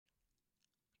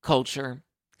Culture,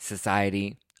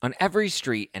 society, on every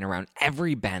street and around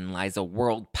every bend lies a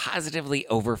world positively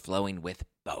overflowing with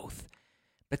both.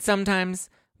 But sometimes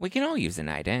we can all use a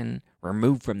night in,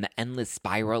 removed from the endless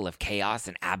spiral of chaos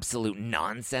and absolute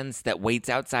nonsense that waits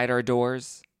outside our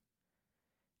doors.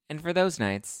 And for those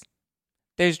nights,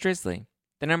 there's Drizzly,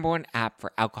 the #1 app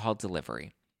for alcohol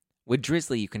delivery. With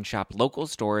Drizzly, you can shop local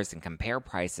stores and compare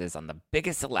prices on the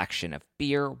biggest selection of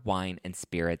beer, wine, and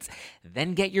spirits,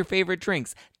 then get your favorite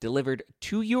drinks delivered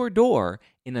to your door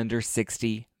in under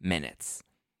 60 minutes.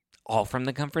 All from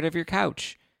the comfort of your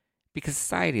couch. Because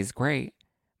society is great,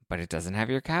 but it doesn't have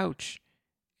your couch.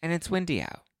 And it's windy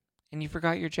out. And you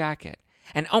forgot your jacket.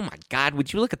 And oh my God,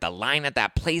 would you look at the line at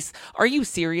that place? Are you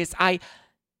serious?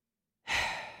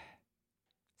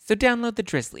 So download the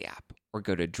Drizzly app or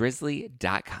go to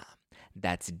drizzly.com.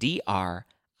 That's DRIZLY.com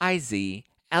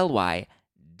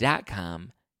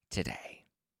today.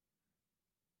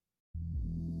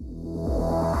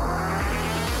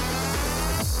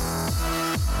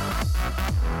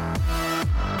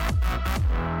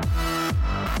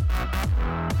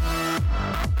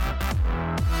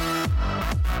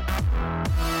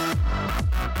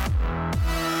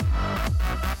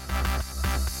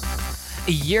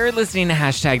 You're listening to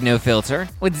 #NoFilter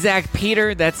with Zach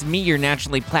Peter. That's me, your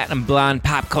naturally platinum blonde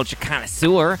pop culture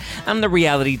connoisseur. I'm the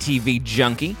reality TV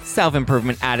junkie,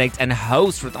 self-improvement addict, and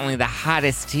host with only the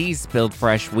hottest tea spilled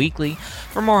fresh weekly.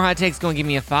 For more hot takes, go and give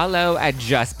me a follow at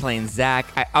Just Plain Zach.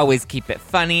 I always keep it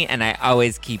funny, and I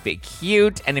always keep it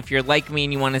cute. And if you're like me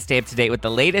and you want to stay up to date with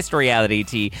the latest reality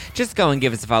tea, just go and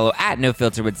give us a follow at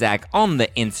NoFilter with Zach on the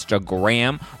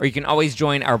Instagram. Or you can always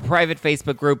join our private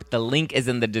Facebook group. The link is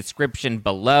in the description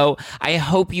below. I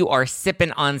hope you are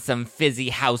sipping on some fizzy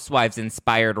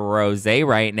Housewives-inspired rosé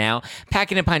right now,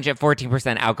 packing a punch at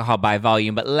 14% alcohol by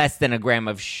volume, but less than a gram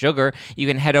of sugar. You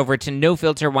can head over to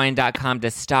nofilterwine.com to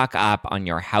stock up on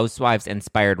your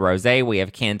Housewives-inspired rosé. We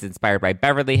have cans inspired by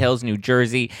Beverly Hills, New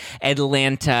Jersey,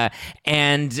 Atlanta,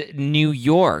 and New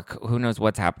York. Who knows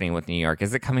what's happening with New York?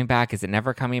 Is it coming back? Is it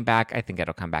never coming back? I think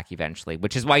it'll come back eventually,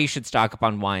 which is why you should stock up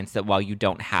on wines that while you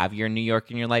don't have your New York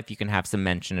in your life, you can have some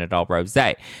mention at all rosé.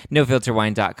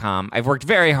 NoFilterWine.com. I've worked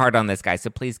very hard on this, guys, so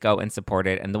please go and support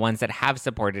it. And the ones that have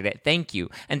supported it, thank you.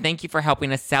 And thank you for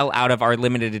helping us sell out of our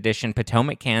limited edition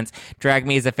Potomac cans. Drag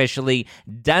Me is officially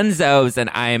Dunzos, and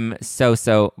I'm so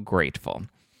grateful.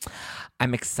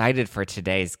 I'm excited for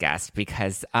today's guest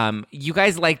because you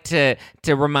guys like to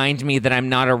remind me that I'm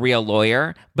not a real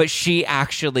lawyer, but she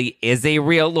actually is a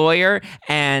real lawyer.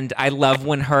 And I love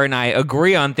when her and I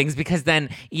agree on things because then,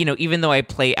 you know, even though I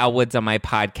play Elwoods on my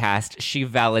podcast, she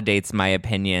validates my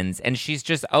opinions and she's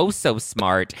just so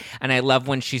smart. And I love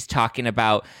when she's talking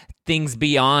about things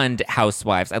beyond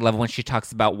Housewives. I love when she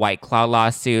talks about White Claw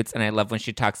lawsuits, and I love when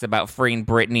she talks about freeing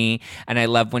Britney, and I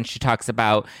love when she talks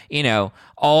about, you know,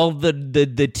 all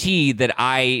the tea that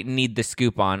I need the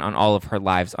scoop on all of her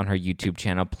lives on her YouTube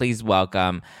channel. Please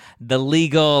welcome the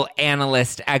legal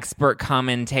analyst, expert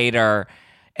commentator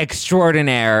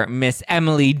extraordinaire, Miss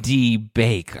Emily D.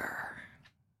 Baker.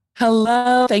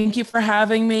 Hello. Thank you for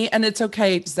having me. And it's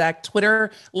okay, Zach.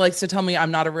 Twitter likes to tell me I'm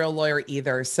not a real lawyer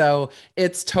either. So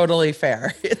it's totally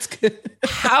fair. It's good.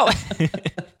 How is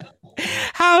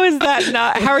that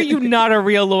not? How are you not a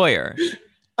real lawyer?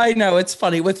 I know. It's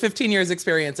funny. With 15 years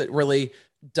experience, it really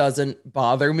doesn't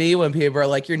bother me when people are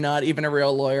like, you're not even a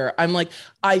real lawyer. I'm like,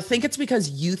 I think it's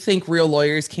because you think real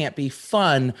lawyers can't be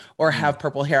fun or have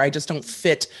purple hair. I just don't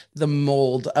fit the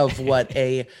mold of what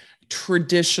a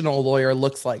traditional lawyer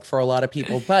looks like for a lot of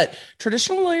people, but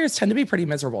traditional lawyers tend to be pretty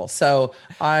miserable. So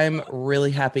I'm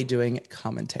really happy doing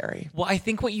commentary. Well, I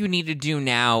think what you need to do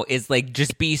now is like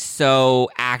just be so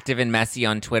active and messy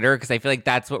on Twitter, because I feel like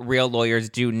that's what real lawyers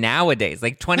do nowadays.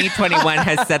 Like 2021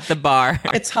 has set the bar.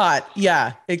 It's hot.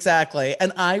 Yeah, exactly.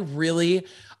 And I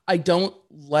don't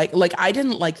like I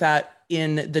didn't like that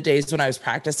in the days when I was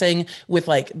practicing with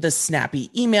like the snappy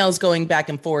emails going back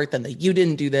and forth and the you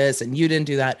didn't do this and you didn't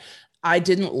do that. I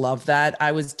didn't love that.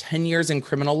 I was 10 years in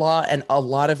criminal law and a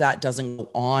lot of that doesn't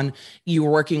go on. You're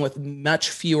working with much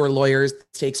fewer lawyers.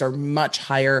 Stakes are much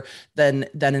higher than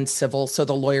in civil. So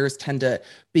the lawyers tend to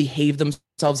behave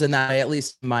themselves in that way, at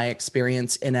least my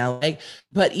experience in LA.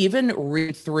 But even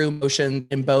read through motion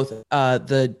in both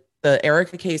the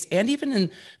Erica case and even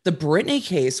in the Britney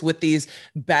case with these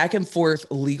back and forth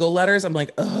legal letters, I'm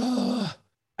like, oh,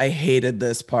 I hated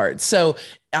this part. So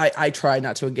I try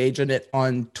not to engage in it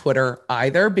on Twitter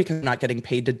either because I'm not getting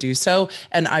paid to do so.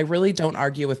 And I really don't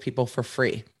argue with people for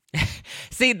free.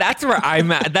 See, that's where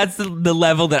I'm at. That's the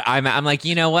level that I'm at. I'm like,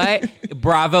 you know what?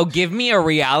 Bravo, give me a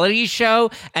reality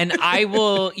show and I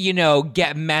will,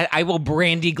 I will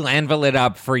Brandy Glanville it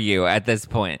up for you at this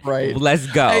point. Right. Let's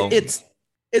go. It's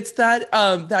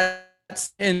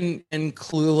that's in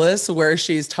Clueless where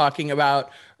she's talking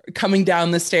about coming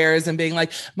down the stairs and being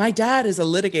like, my dad is a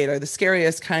litigator, the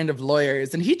scariest kind of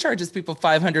lawyers. And he charges people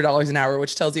 $500 an hour,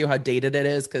 which tells you how dated it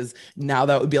is. Cause now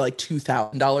that would be like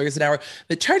 $2,000 an hour,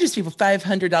 but charges people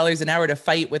 $500 an hour to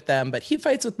fight with them. But he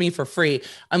fights with me for free.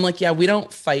 I'm like, yeah, we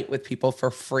don't fight with people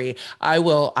for free. I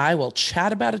will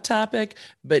chat about a topic,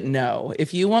 but no,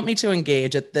 if you want me to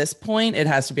engage at this point, it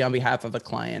has to be on behalf of a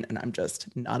client and I'm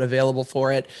just not available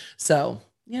for it. So,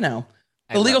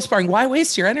 the legal sparring, why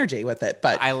waste your energy with it?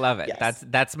 But I love it. Yes.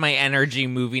 That's my energy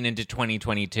moving into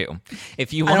 2022.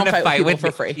 If you I want don't to fight fight with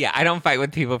people for free. Yeah, I don't fight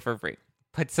with people for free.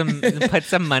 Put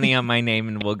some money on my name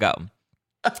and we'll go.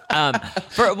 I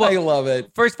love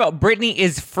it. First of all, Britney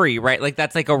is free, right? Like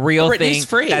that's like a real Britney's thing.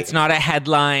 Free. That's not a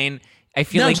headline. I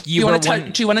feel like do you want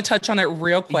to touch on it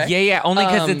real quick? Yeah. Only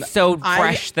because it's so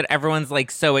fresh that everyone's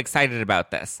like so excited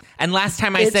about this. And last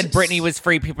time I said Britney was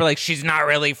free, people were like, she's not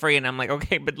really free. And I'm like,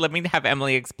 okay, but let me have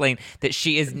Emily explain that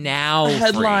she is now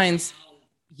headlines. Free.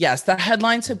 Yes, the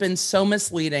headlines have been so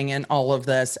misleading in all of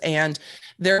this. And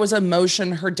there was a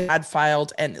motion her dad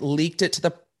filed and leaked it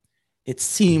to it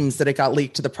seems that it got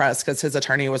leaked to the press because his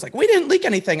attorney was like, we didn't leak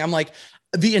anything. I'm like,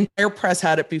 the entire press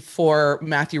had it before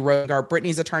Matthew Rogar.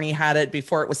 Britney's attorney had it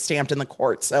before it was stamped in the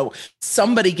court. So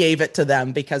somebody gave it to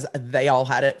them because they all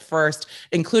had it first,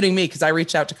 including me, because I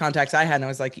reached out to contacts I had and I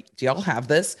was like, do y'all have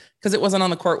this? Because it wasn't on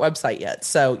the court website yet.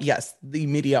 So yes, the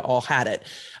media all had it.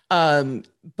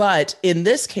 But in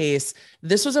this case,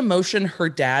 this was a motion her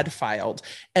dad filed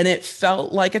and it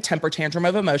felt like a temper tantrum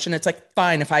of emotion. It's like,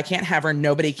 fine, if I can't have her,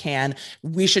 nobody can.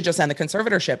 We should just end the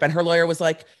conservatorship. And her lawyer was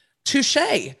like, touche.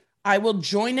 I will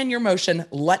join in your motion.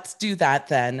 Let's do that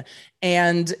then.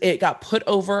 And it got put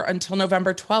over until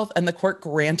November 12th, and the court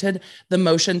granted the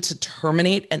motion to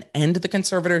terminate and end the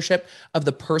conservatorship of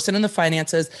the person in the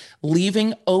finances,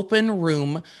 leaving open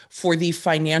room for the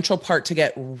financial part to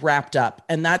get wrapped up.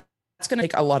 And that's going to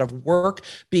take a lot of work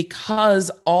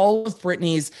because all of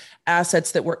Britney's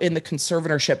assets that were in the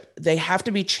conservatorship, they have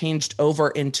to be changed over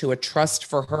into a trust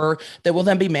for her that will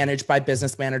then be managed by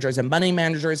business managers and money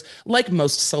managers like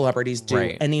most celebrities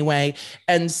do anyway.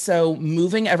 And so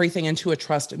moving everything into a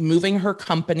trust, moving her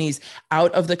companies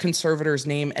out of the conservator's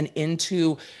name and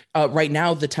into right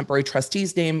now the temporary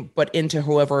trustee's name, but into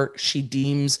whoever she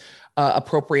deems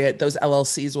appropriate. Those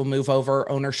LLCs will move over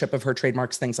ownership of her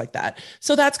trademarks, things like that.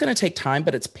 So that's going to take time,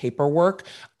 but it's paperwork.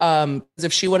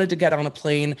 If she wanted to get on a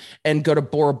plane and go to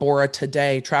Bora Bora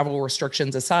today, travel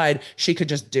restrictions aside, she could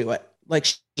just do it. Like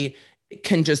she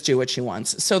can just do what she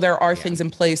wants. So there are things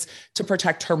in place to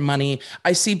protect her money.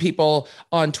 I see people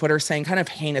on Twitter saying kind of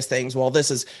heinous things. Well, this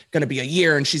is going to be a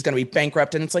year and she's going to be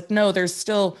bankrupt. And it's like, no, there's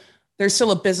still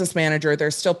a business manager.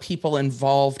 There's still people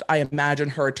involved. I imagine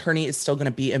her attorney is still going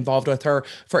to be involved with her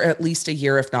for at least a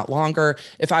year, if not longer.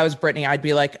 If I was Britney, I'd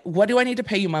be like, what do I need to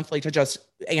pay you monthly to just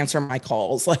answer my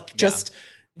calls? Like just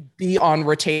be on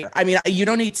retainer. I mean, you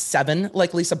don't need 7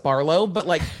 like Lisa Barlow, but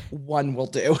like 1 will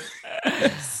do.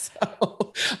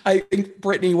 So I think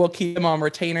Britney will keep him on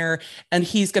retainer and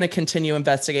he's going to continue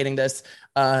investigating this,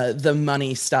 the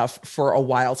money stuff for a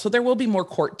while. So there will be more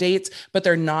court dates, but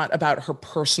they're not about her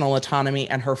personal autonomy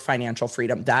and her financial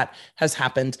freedom. That has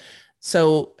happened.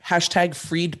 So #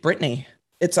 freed Britney.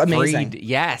 It's amazing. Freed.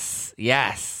 Yes.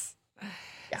 Yeah.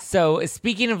 So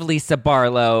speaking of Lisa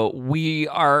Barlow, we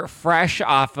are fresh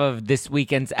off of this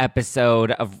weekend's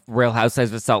episode of Real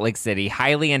Housewives of Salt Lake City,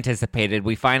 highly anticipated.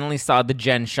 We finally saw the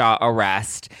Jen Shah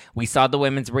arrest. We saw the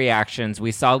women's reactions.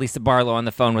 We saw Lisa Barlow on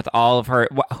the phone with all of her.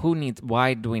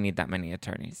 Why do we need that many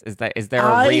attorneys? Is there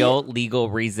a real legal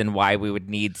reason why we would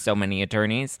need so many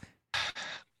attorneys?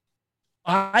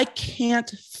 I can't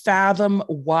fathom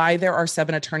why there are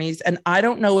 7 attorneys. And I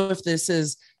don't know if this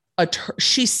is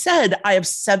she said, I have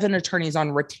 7 attorneys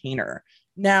on retainer.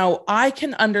 Now, I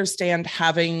can understand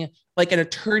having like an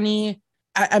attorney.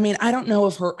 I mean, I don't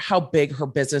know how big her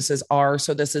businesses are,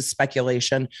 so this is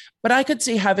speculation, but I could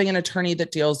see having an attorney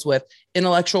that deals with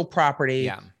intellectual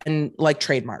property and like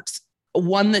trademarks,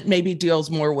 one that maybe deals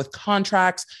more with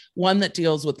contracts, one that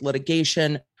deals with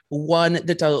litigation, one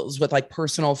that deals with like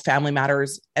personal family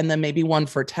matters, and then maybe one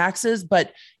for taxes.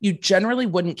 But you generally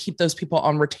wouldn't keep those people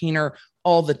on retainer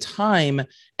all the time.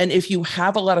 And if you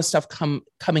have a lot of stuff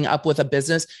coming up with a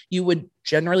business, you would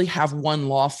generally have one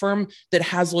law firm that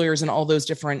has lawyers in all those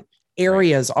different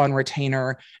areas on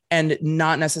retainer and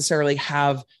not necessarily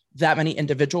have that many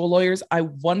individual lawyers. I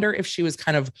wonder if she was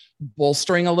kind of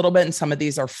bolstering a little bit. And some of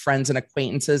these are friends and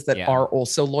acquaintances that are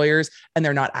also lawyers and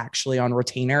they're not actually on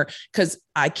retainer. Because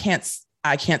I can't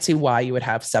see why you would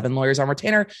have 7 lawyers on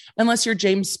retainer unless you're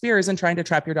James Spears and trying to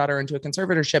trap your daughter into a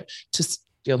conservatorship to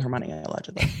steal her money,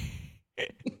 allegedly.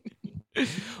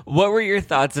 What were your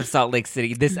thoughts of Salt Lake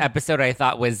City? This episode I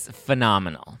thought was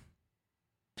phenomenal.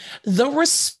 The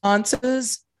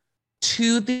responses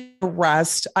to the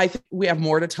arrest, I think we have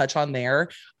more to touch on there.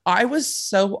 I was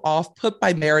so off put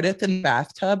by Meredith in the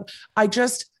bathtub.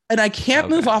 And I can't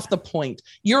move off the point.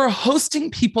 You're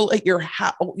hosting people at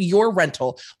your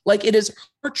rental. Like it is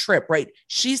her trip, right?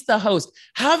 She's the host.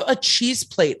 Have a cheese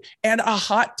plate and a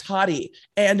hot toddy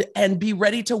and be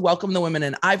ready to welcome the women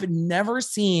in. I've never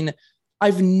seen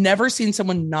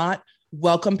someone not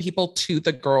welcome people to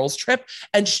the girls' trip.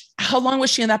 And how long was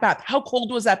she in that bath? How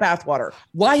cold was that bath water?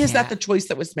 Why is that the choice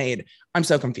that was made? I'm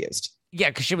so confused. Yeah,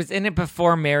 because she was in it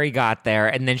before Mary got there,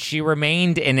 and then she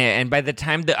remained in it. And by the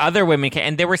time the other women came,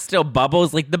 and there were still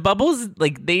bubbles, like the bubbles,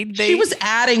 like they she was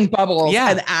adding bubbles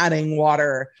and adding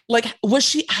water. Like,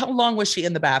 how long was she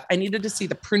in the bath? I needed to see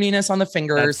the pruniness on the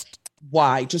fingers.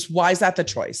 Why is that the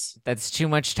choice? That's too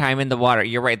much time in the water.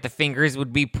 You're right. The fingers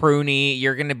would be pruny.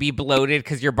 You're going to be bloated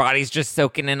because your body's just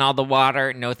soaking in all the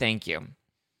water. No, thank you.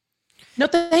 No,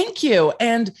 thank you.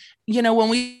 And, when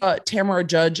we Tamara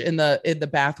Judge in the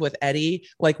bath with Eddie,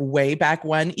 like way back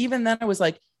when, even then I was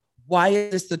like, why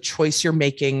is this the choice you're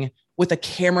making with a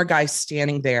camera guy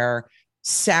standing there,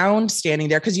 sound standing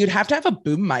there? Because you'd have to have a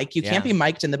boom mic. You can't be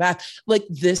mic'd in the bath. Like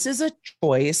this is a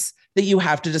choice that you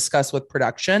have to discuss with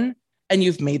production. And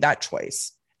you've made that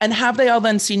choice. And have they all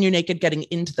then seen you naked getting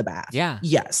into the bath? Yeah.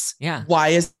 Yes. Yeah. Why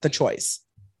is the choice?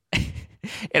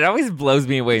 It always blows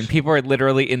me away when people are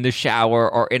literally in the shower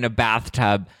or in a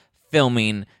bathtub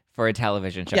filming for a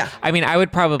television show. Yeah. I mean, I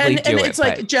would probably do it. And it's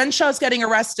like Jen Shah's getting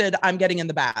arrested. I'm getting in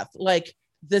the bath. Like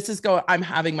I'm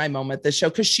having my moment this show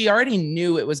because she already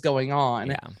knew it was going on.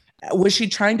 Yeah. Was she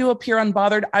trying to appear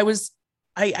unbothered?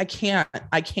 I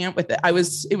can't with it.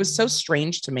 It was so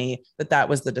strange to me that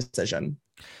was the decision.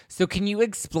 So can you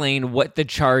explain what the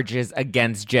charges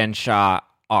against Jen Shah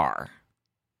are?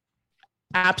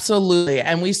 Absolutely.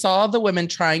 And we saw the women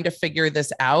trying to figure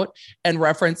this out and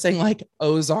referencing like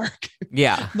Ozark.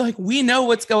 Yeah. Like we know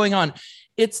what's going on.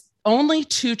 It's only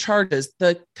 2 charges,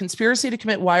 the conspiracy to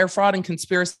commit wire fraud and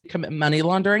conspiracy to commit money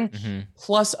laundering,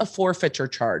 plus a forfeiture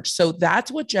charge. So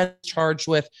that's what Jen's charged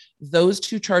with. Those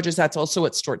 2 charges, that's also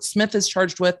what Stuart Smith is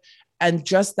charged with. And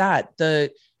just that,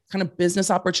 the kind of business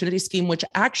opportunity scheme, which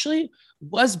actually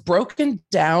was broken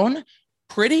down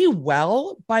pretty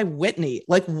well by Whitney.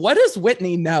 Like, what does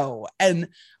Whitney know? And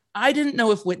I didn't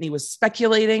know if Whitney was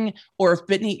speculating or if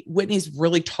Whitney's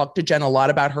really talked to Jen a lot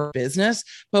about her business,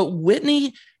 but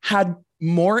Whitney had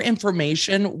more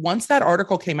information. Once that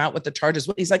article came out with the charges,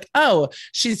 Whitney's like, oh,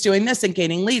 she's doing this and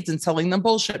gaining leads and selling them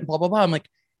bullshit and blah, blah, blah. I'm like,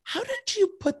 how did you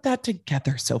put that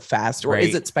together so fast? Or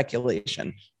is it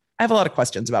speculation? I have a lot of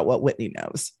questions about what Whitney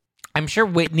knows. I'm sure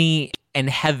Whitney and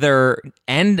Heather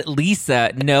and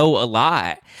Lisa know a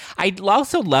lot. I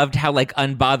also loved how like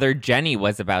unbothered Jenny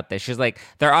was about this. She's like,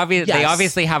 they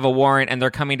obviously have a warrant and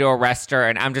they're coming to arrest her,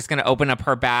 and I'm just going to open up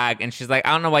her bag. And she's like,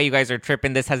 I don't know why you guys are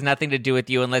tripping. This has nothing to do with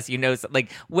you unless you know.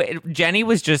 Like Jenny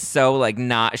was just so like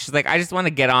not. She's like, I just want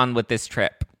to get on with this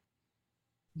trip.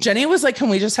 Jenny was like, can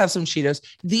we just have some Cheetos?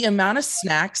 The amount of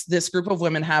snacks this group of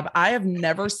women have, I have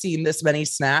never seen this many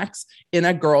snacks in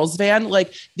a girls' van.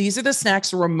 Like, these are the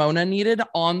snacks Ramona needed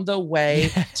on the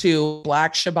way to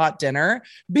Black Shabbat dinner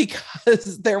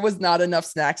because there was not enough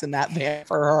snacks in that van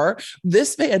for her.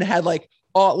 This van had like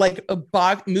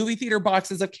movie theater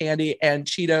boxes of candy and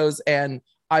Cheetos, and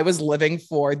I was living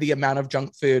for the amount of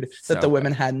junk food that the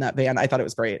women had in that van. I thought it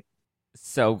was great.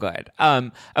 So good.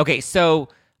 Okay, so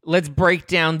let's break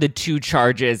down the 2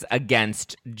 charges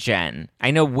against Jen. I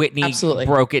know Whitney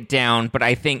broke it down, but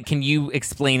I think, can you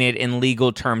explain it in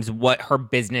legal terms what her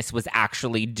business was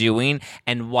actually doing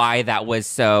and why that was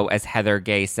so, as Heather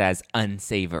Gay says,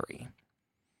 unsavory?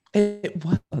 It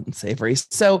was unsavory.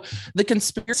 So the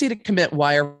conspiracy to commit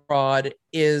wire fraud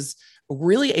is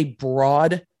really a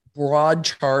broad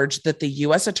charge that the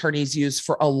U.S. attorneys use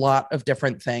for a lot of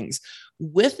different things.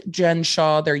 With Jen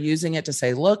Shah, they're using it to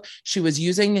say, look, she was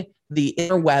using the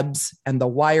interwebs and the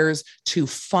wires to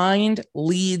find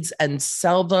leads and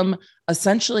sell them.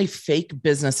 Essentially fake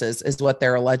businesses is what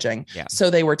they're alleging. Yeah. So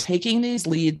they were taking these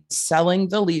leads, selling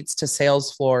the leads to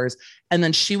sales floors, and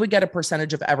then she would get a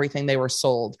percentage of everything they were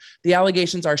sold. The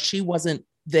allegations are she wasn't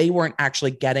they weren't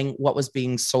actually getting what was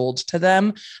being sold to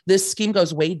them. This scheme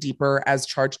goes way deeper as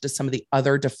charged to some of the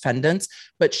other defendants,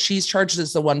 but she's charged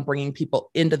as the one bringing people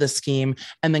into the scheme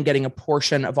and then getting a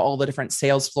portion of all the different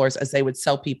sales floors as they would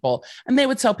sell people. And they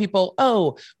would tell people,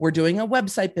 oh, we're doing a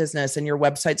website business and your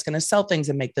website's going to sell things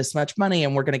and make this much money.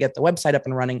 And we're going to get the website up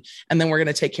and running. And then we're going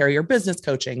to take care of your business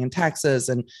coaching and taxes.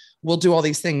 And we'll do all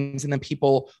these things. And then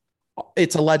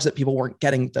it's alleged that people weren't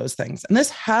getting those things. And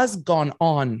this has gone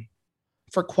on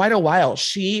for quite a while.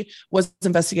 She was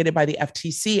investigated by the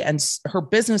FTC and her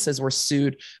businesses were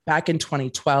sued back in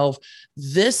 2012.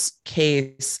 This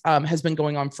case has been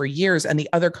going on for years, and the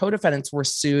other co-defendants were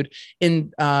sued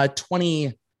in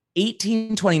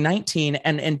 2019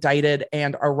 and indicted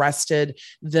and arrested.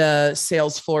 The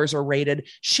sales floors were raided.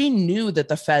 She knew that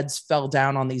the feds fell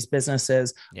down on these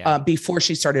businesses before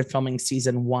she started filming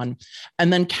season 1.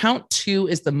 And then count 2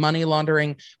 is the money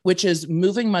laundering, which is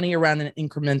moving money around in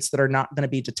increments that are not going to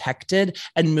be detected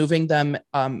and moving them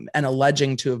and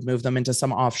alleging to have moved them into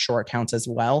some offshore accounts as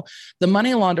well. The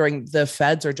money laundering, the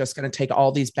feds are just going to take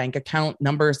all these bank account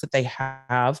numbers that they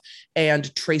have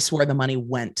and trace where the money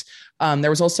went. There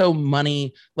was also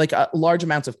money, like large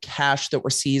amounts of cash that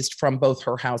were seized from both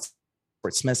her house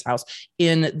and Smith's house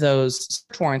in those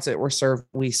search warrants that were served,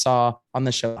 we saw on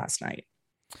the show last night.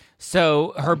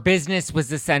 So her business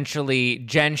was essentially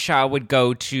Jen Shah would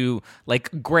go to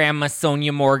like Grandma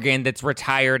Sonia Morgan that's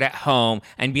retired at home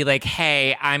and be like,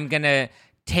 hey, I'm going to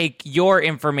take your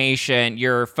information,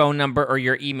 your phone number or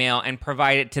your email, and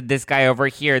provide it to this guy over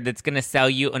here that's going to sell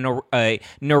you a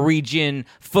Norwegian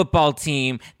football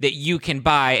team that you can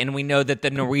buy. And we know that the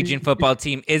Norwegian football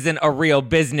team isn't a real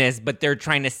business, but they're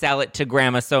trying to sell it to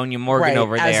Grandma Sonia Morgan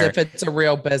over there. As if it's a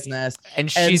real business. And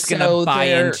she's going to buy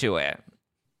into it.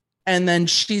 And then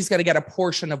she's going to get a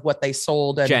portion of what they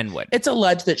sold. And Jen would. It's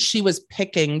alleged that she was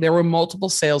picking, there were multiple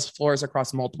sales floors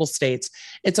across multiple states.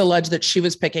 It's alleged that she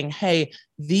was picking, hey,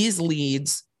 these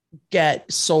leads get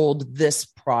sold this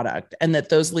product, and that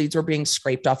those leads were being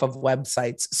scraped off of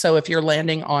websites. So if you're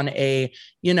landing on a,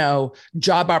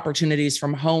 job opportunities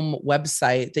from home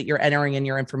website that you're entering in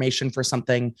your information for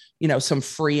something, some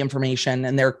free information,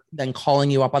 and they're then calling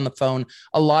you up on the phone.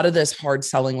 A lot of this hard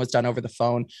selling was done over the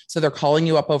phone. So they're calling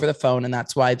you up over the phone. And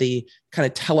that's why the kind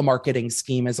of telemarketing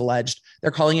scheme is alleged.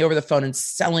 They're calling you over the phone and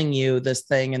selling you this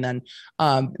thing. And then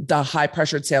the high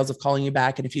pressured sales of calling you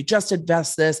back. And if you just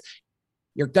invest this,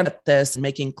 you're good at this, and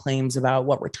making claims about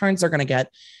what returns they're going to get.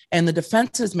 And the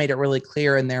defense has made it really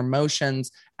clear in their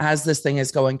motions as this thing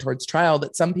is going towards trial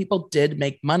that some people did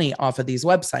make money off of these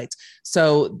websites.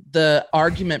 So the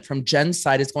argument from Jen's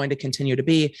side is going to continue to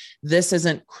be, this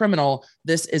isn't criminal.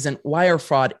 This isn't wire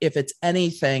fraud. If it's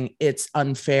anything, it's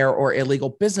unfair or illegal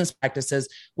business practices,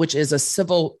 which is a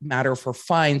civil matter for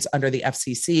fines under the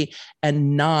FCC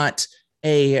and not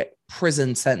a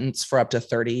prison sentence for up to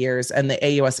 30 years. And the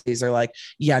AUSAs are like,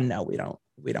 yeah, no,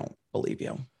 we don't believe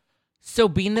you. So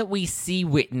being that we see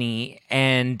Whitney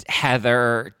and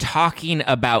Heather talking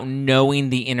about knowing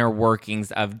the inner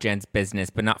workings of Jen's business,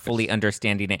 but not fully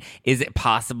understanding it, is it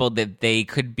possible that they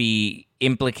could be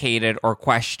implicated or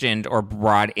questioned or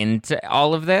brought into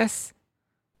all of this?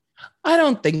 I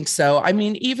don't think so. I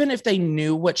mean, even if they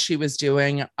knew what she was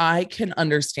doing, I can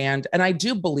understand. And I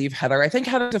do believe Heather. I think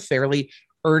Heather's a fairly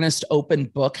earnest, open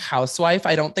book housewife.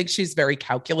 I don't think she's very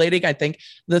calculating. I think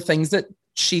the things that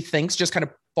she thinks just kind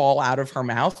of fall out of her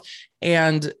mouth.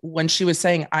 And when she was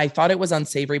saying, I thought it was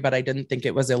unsavory, but I didn't think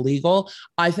it was illegal,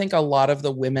 I think a lot of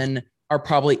the women are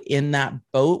probably in that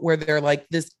boat where they're like,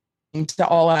 this seemed to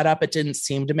all add up. It didn't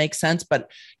seem to make sense. But,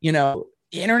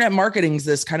 internet marketing is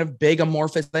this kind of big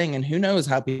amorphous thing, and who knows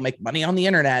how people make money on the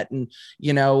internet. And,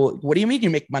 what do you mean you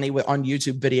make money on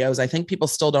YouTube videos? I think people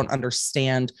still don't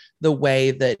understand the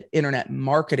way that internet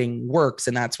marketing works.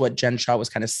 And that's what Jen Shah was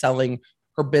kind of selling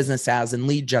her business as in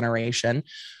lead generation.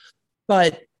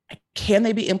 But can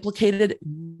they be implicated?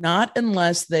 Not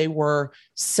unless they were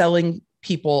selling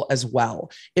people as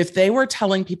well. If they were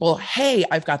telling people, hey,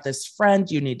 I've got this friend,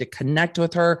 you need to connect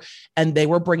with her, and they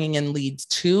were bringing in leads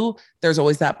too, there's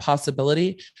always that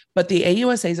possibility. But the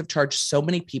AUSAs have charged so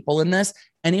many people in this.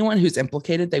 Anyone who's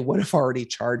implicated, they would have already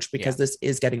charged because this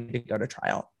is getting to go to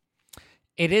trial.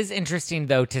 It is interesting,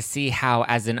 though, to see how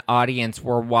as an audience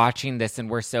we're watching this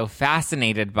and we're so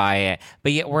fascinated by it,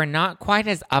 but yet we're not quite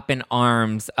as up in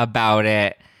arms about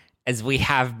it as we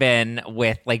have been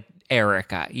with like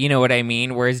Erica, you know what I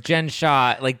mean? Whereas Jen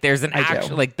Shah, like there's an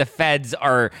actual, like the feds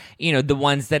are, the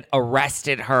ones that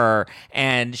arrested her,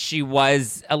 and she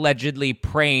was allegedly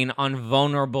preying on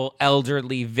vulnerable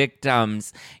elderly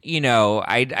victims.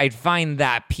 I'd find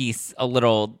that piece a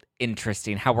little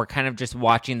interesting how we're kind of just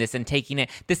watching this and taking it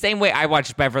the same way I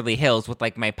watched Beverly Hills with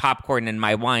like my popcorn and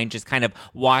my wine, just kind of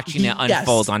watching it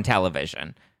unfold on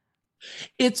television.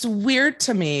 It's weird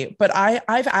to me, but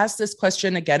I've asked this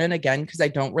question again and again because I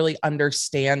don't really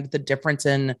understand the difference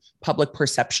in public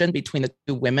perception between the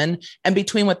two women and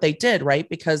between what they did, right?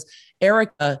 Because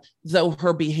Erica, though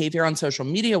her behavior on social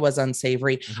media was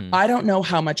unsavory, I don't know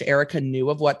how much Erica knew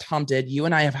of what Tom did. You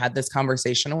and I have had this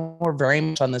conversation. We're very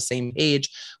much on the same page.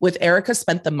 With Erica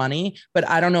spent the money, but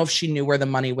I don't know if she knew where the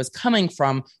money was coming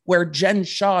from, where Jen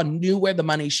Shah knew where the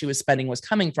money she was spending was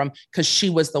coming from because she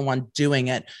was the one doing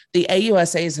it. The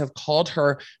AUSAs have called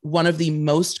her one of the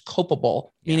most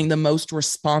culpable, meaning the most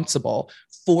responsible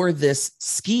for this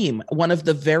scheme, one of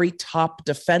the very top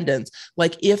defendants.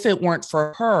 Like if it weren't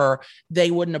for her,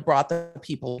 they wouldn't have brought the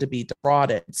people to be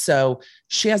defrauded. So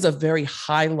she has a very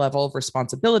high level of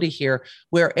responsibility here,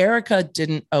 where Erica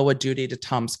didn't owe a duty to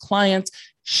Tom's clients.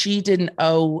 She didn't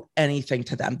owe anything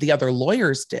to them. The other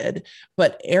lawyers did,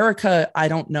 but Erica, I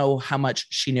don't know how much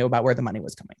she knew about where the money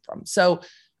was coming from. So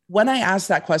when I asked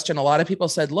that question, a lot of people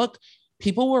said, look,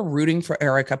 people were rooting for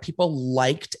Erica. People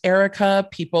liked Erica.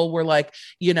 People were like,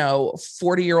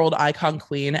 40-year-old icon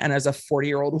queen. And as a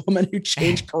 40-year-old woman who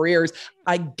changed careers,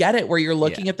 I get it, where you're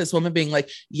looking at this woman being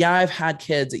like, yeah, I've had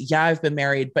kids. Yeah, I've been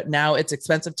married, but now it's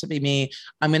expensive to be me.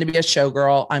 I'm going to be a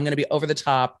showgirl. I'm going to be over the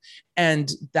top.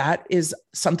 And that is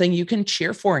something you can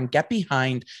cheer for and get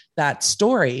behind that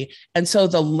story. And so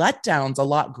the letdown's a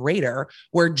lot greater,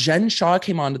 where Jen Shah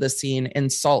came onto the scene in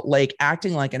Salt Lake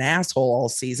acting like an asshole all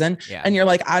season. Yeah. And you're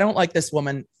like, I don't like this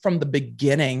woman from the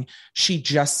beginning. She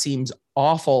just seems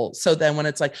awful. So then when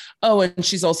it's like, oh, and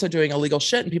she's also doing illegal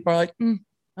shit, and people are like,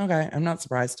 okay, I'm not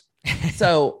surprised.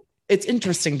 So it's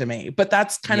interesting to me, but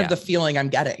that's kind of the feeling I'm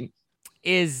getting.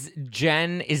 Is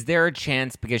there a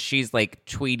chance, because she's like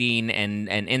tweeting and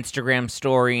Instagram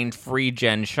storying free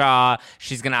Jen Shah,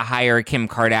 she's going to hire Kim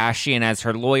Kardashian as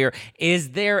her lawyer.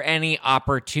 Is there any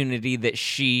opportunity that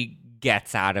she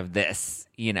gets out of this,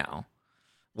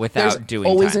 without doing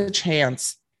always time? A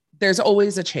chance. There's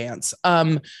always a chance.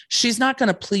 She's not going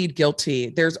to plead guilty.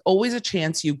 There's always a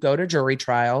chance you go to jury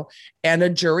trial and a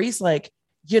jury's like,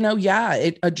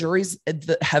 a jury's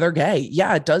Heather Gay.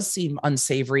 Yeah, it does seem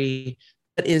unsavory,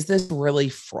 but is this really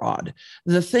fraud?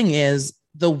 The thing is,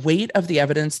 the weight of the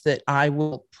evidence that I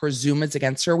will presume is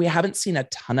against her, we haven't seen a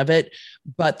ton of it,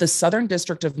 but the Southern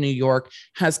District of New York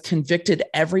has convicted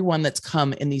everyone that's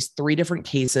come in these 3 different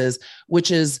cases, which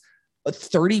is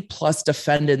 30 plus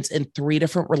defendants in 3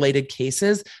 different related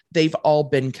cases. They've all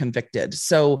been convicted.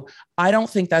 So I don't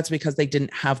think that's because they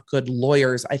didn't have good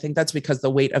lawyers. I think that's because the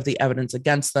weight of the evidence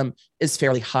against them is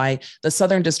fairly high. The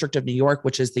Southern District of New York,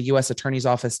 which is the U.S. Attorney's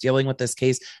Office dealing with this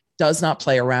case, does not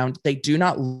play around. They do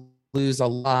not lose a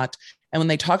lot. And when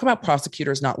they talk about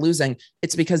prosecutors not losing,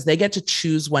 it's because they get to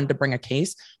choose when to bring a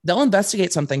case. They'll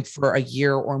investigate something for a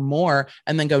year or more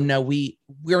and then go, no,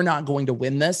 we're not going to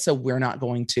win this, so we're not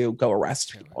going to go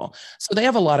arrest people. So they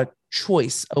have a lot of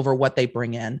choice over what they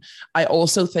bring in. I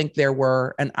also think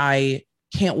and I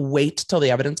can't wait till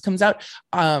the evidence comes out.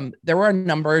 There were a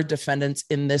number of defendants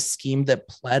in this scheme that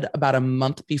pled about a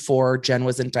month before Jen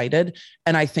was indicted.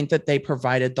 And I think that they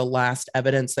provided the last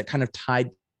evidence that kind of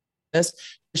tied this.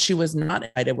 She was not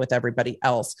indicted with everybody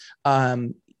else a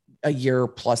year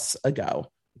plus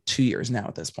ago, 2 years now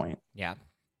at this point. Yeah.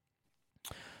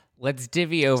 Let's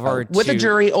divvy over with a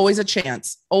jury. Always a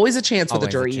chance with a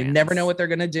jury. You never know what they're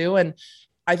going to do. And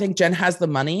I think Jen has the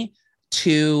money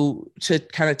to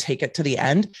kind of take it to the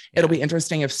end. Yeah. It'll be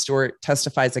interesting if Stewart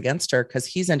testifies against her, because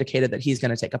he's indicated that he's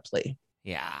going to take a plea.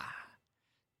 Yeah.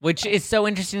 Which is so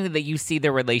interesting that you see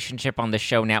their relationship on the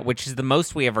show now, which is the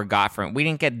most we ever got from it. We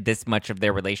didn't get this much of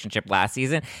their relationship last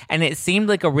season, and it seemed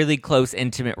like a really close,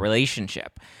 intimate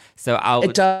relationship. So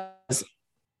It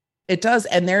does.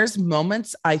 And there's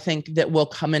moments, I think, that will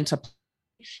come into play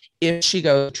if she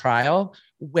goes to trial,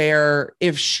 where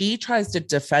if she tries to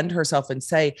defend herself and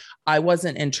say, I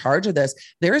wasn't in charge of this,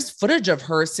 there's footage of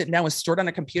her sitting down with Stewart on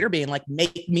a computer being like,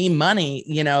 make me money,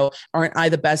 aren't I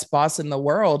the best boss in the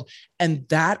world? And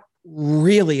that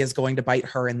really is going to bite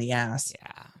her in the ass.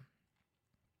 Yeah.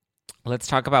 Let's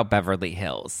talk about Beverly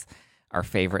Hills, our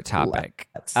favorite topic.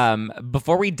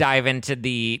 Before we dive into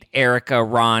the Erica,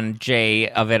 Ron, Jay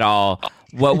of it all,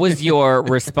 what was your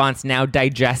response now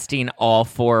digesting all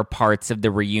 4 parts of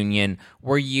the reunion?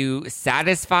 Were you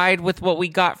satisfied with what we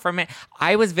got from it?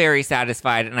 I was very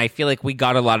satisfied, and I feel like we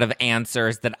got a lot of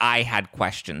answers that I had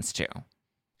questions to.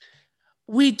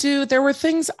 We do. There were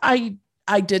things I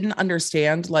didn't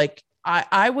understand, like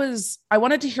I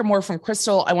wanted to hear more from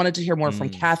Crystal. I wanted to hear more from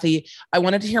Kathy. I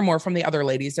wanted to hear more from the other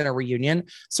ladies in a reunion.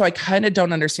 So I kind of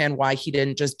don't understand why he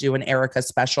didn't just do an Erica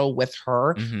special with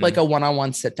her, like a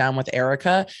one-on-one sit down with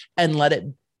Erica, and let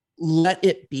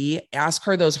it be, ask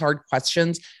her those hard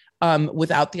questions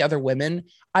without the other women.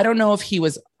 I don't know if he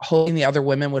was hoping the other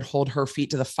women would hold her feet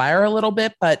to the fire a little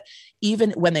bit, but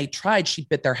even when they tried, she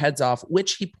bit their heads off,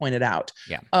 which he pointed out.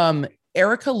 Yeah.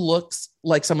 Erica looks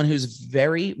like someone who's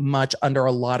very much under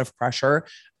a lot of pressure.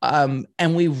 And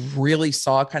we really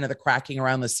saw kind of the cracking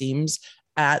around the seams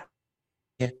at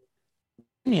the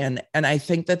union. And I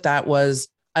think that was,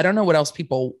 I don't know what else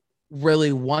people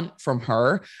really want from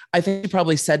her. I think she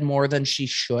probably said more than she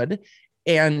should.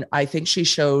 And I think she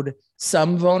showed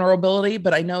some vulnerability,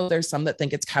 but I know there's some that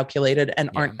think it's calculated and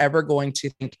aren't ever going to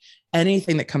think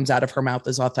anything that comes out of her mouth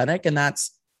is authentic. And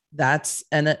that's,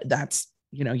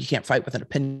 you know, you can't fight with an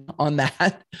opinion on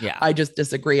that. Yeah. I just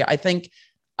disagree. I think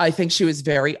she was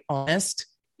very honest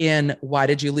in, why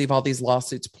did you leave all these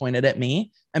lawsuits pointed at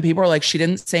me? And people are like, she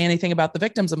didn't say anything about the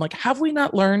victims. I'm like, have we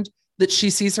not learned that she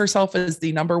sees herself as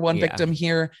the number one victim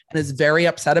here and is very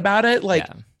upset about it? Like,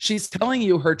 she's telling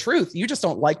you her truth. You just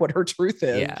don't like what her truth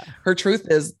is. Yeah. Her truth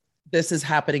is, this is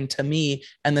happening to me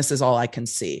and this is all I can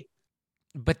see.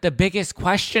 But the biggest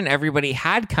question everybody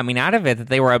had coming out of it that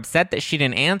they were upset that she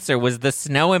didn't answer was the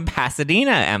snow in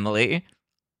Pasadena, Emily.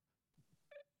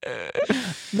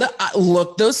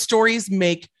 Look, those stories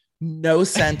make no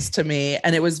sense to me.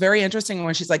 And it was very interesting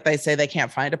when she's like, they say they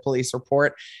can't find a police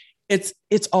report. It's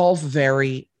all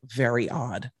very, very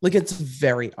odd. Like, it's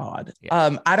very odd.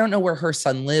 Yeah. I don't know where her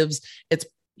son lives. It's,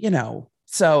 you know,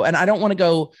 so, and I don't want to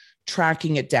go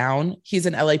tracking it down. He's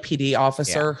an LAPD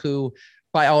officer who,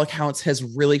 by all accounts, has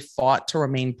really fought to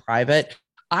remain private.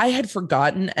 I had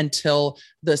forgotten until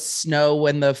the snow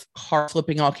and the car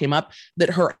flipping all came up that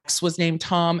her ex was named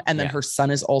Tom, and then her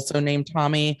son is also named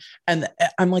Tommy. And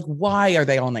I'm like, why are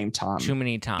they all named Tom? Too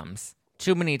many Toms.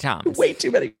 Too many Toms. Way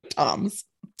too many Toms.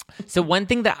 So one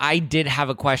thing that I did have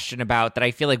a question about that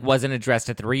I feel like wasn't addressed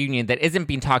at the reunion, that isn't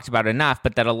being talked about enough,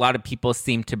 but that a lot of people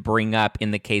seem to bring up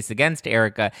in the case against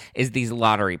Erica, is these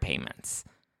lottery payments.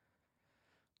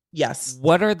 Yes.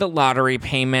 What are the lottery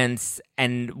payments,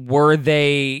 and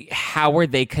how were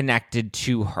they connected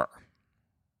to her?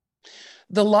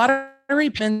 The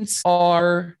lottery payments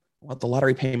are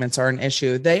an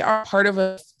issue. They are part of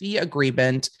a fee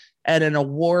agreement and an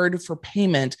award for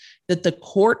payment that the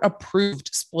court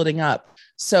approved splitting up.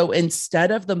 So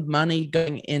instead of the money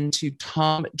going into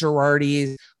Tom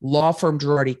Girardi's law firm,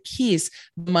 Girardi Keese,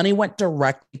 the money went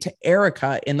directly to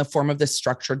Erica in the form of this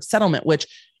structured settlement, which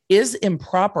is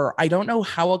improper. I don't know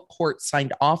how a court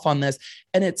signed off on this.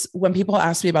 And it's when people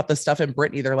ask me about this stuff in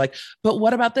Brittany, they're like, but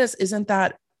what about this? Isn't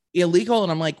that illegal?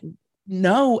 And I'm like,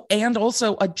 no. And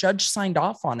also a judge signed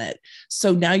off on it.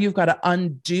 So now you've got to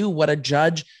undo what a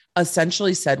judge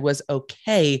essentially said was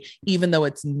okay, even though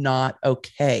it's not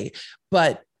okay.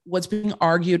 But what's being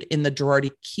argued in the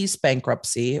Girardi Keese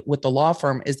bankruptcy with the law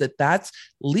firm is that that's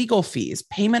legal fees,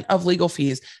 payment of legal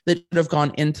fees that should have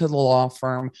gone into the law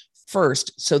firm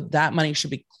first. So that money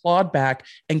should be clawed back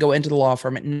and go into the law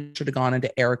firm. It should have gone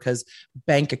into Erica's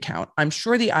bank account. I'm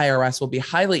sure the IRS will be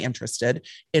highly interested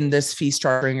in this fee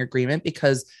structuring agreement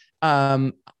because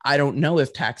I don't know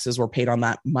if taxes were paid on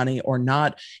that money or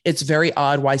not. It's very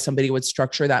odd why somebody would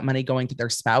structure that money going to their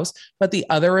spouse, but the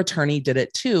other attorney did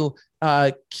it too.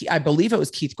 I believe it was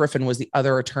Keith Griffin was the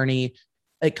other attorney.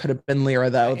 It could have been Lyra,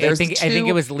 though. I think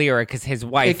it was Lyra because his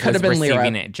wife was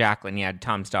receiving it. Jacqueline,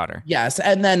 Tom's daughter. Yes,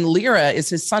 and then Lyra is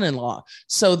his son-in-law.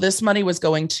 So this money was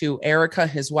going to Erica,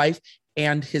 his wife,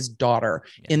 and his daughter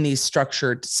in these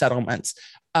structured settlements.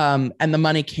 And the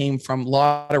money came from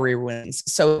lottery winnings.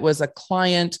 So it was a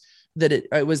client that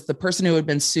it was the person who had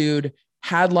been sued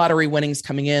had lottery winnings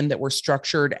coming in that were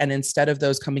structured. And instead of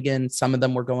those coming in, some of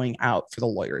them were going out for the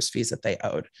lawyer's fees that they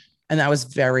owed. And that was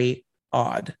very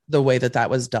odd, the way that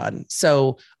was done.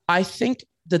 So I think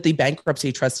that the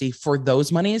bankruptcy trustee for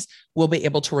those monies will be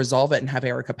able to resolve it and have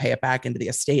Erica pay it back into the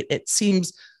estate. It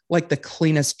seems like the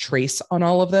cleanest trace on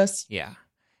all of this. Yeah.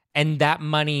 And that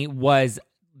money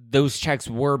those checks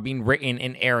were being written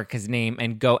in Erica's name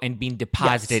and being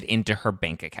deposited into her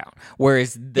bank account.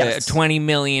 Whereas the 20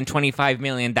 million, 25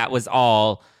 million, that was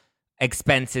all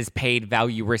expenses paid,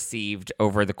 value received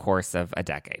over the course of a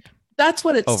decade. That's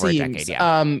what it over seems. A decade,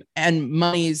 yeah. And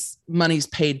money's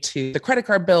paid to the credit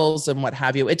card bills and what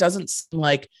have you. It doesn't seem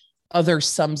like other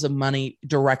sums of money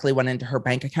directly went into her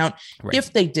bank account. Right.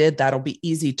 If they did, that'll be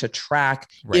easy to track.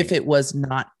 Right. If it was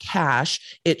not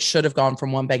cash, it should have gone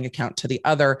from one bank account to the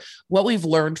other. What we've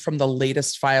learned from the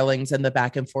latest filings and the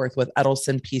back and forth with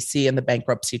Edelson PC and the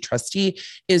bankruptcy trustee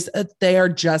is that they are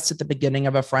just at the beginning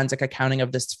of a forensic accounting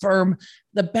of this firm.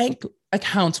 The bank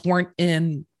accounts weren't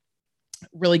in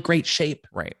really great shape.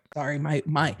 Right. Sorry,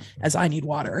 my as I need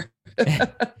water.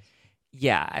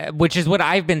 Yeah, which is what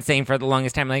I've been saying for the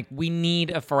longest time. Like, we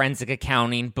need a forensic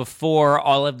accounting before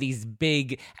all of these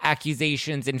big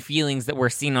accusations and feelings that we're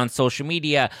seeing on social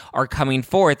media are coming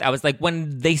forth. I was like,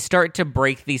 when they start to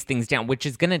break these things down, which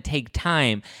is going to take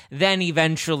time, then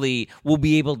eventually we'll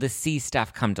be able to see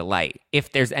stuff come to light,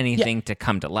 if there's anything to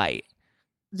come to light.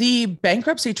 The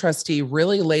bankruptcy trustee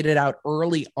really laid it out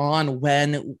early on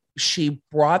when she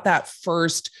brought that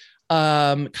first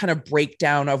kind of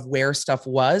breakdown of where stuff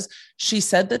was. She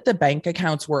said that the bank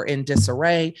accounts were in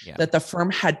disarray, that the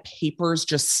firm had papers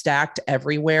just stacked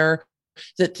everywhere,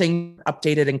 that things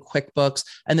updated in QuickBooks,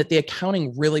 and that the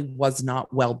accounting really was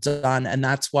not well done. And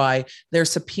that's why they're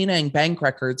subpoenaing bank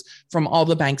records from all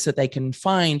the banks that they can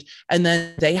find. And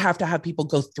then they have to have people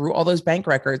go through all those bank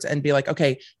records and be like,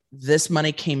 okay, this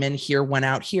money came in here, went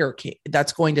out here. Okay,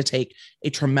 that's going to take a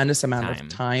tremendous amount of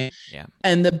time. Yeah.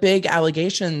 And the big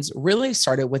allegations really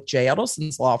started with Jay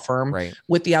Edelson's law firm,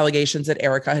 with the allegations that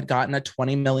Erica had gotten a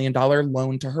 $20 million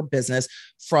loan to her business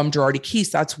from Girardi Keese.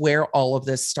 That's where all of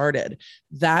this started.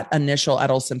 That initial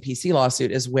Edelson PC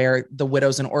lawsuit is where the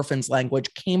widows and orphans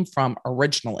language came from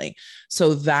originally.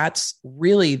 So that's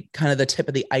really kind of the tip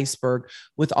of the iceberg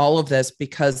with all of this,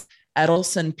 because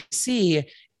Edelson PC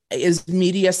is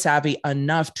media savvy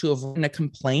enough to have written a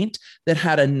complaint that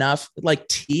had enough like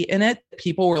tea in it.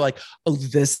 People were like, oh,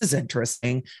 this is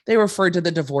interesting. They referred to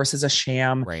the divorce as a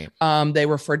sham. They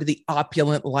referred to the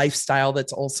opulent lifestyle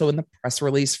that's also in the press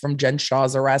release from Jen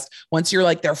Shah's arrest. Once you're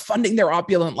like, they're funding their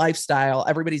opulent lifestyle,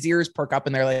 everybody's ears perk up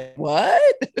and they're like, what?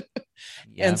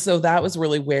 And so that was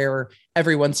really where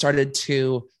everyone started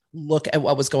to look at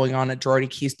what was going on at Girardi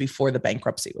Keese before the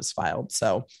bankruptcy was filed.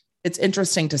 So it's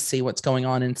interesting to see what's going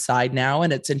on inside now.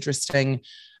 And it's interesting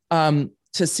to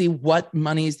see what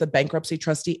monies the bankruptcy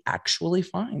trustee actually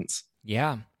finds.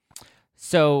 Yeah.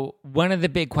 So one of the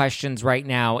big questions right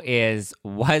now is,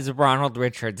 was Ronald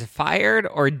Richards fired,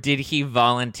 or did he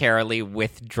voluntarily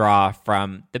withdraw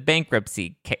from the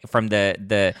bankruptcy from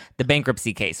the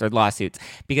bankruptcy case or lawsuits?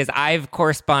 Because I've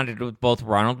corresponded with both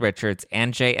Ronald Richards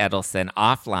and Jay Edelson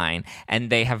offline, and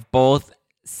they have both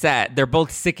said they're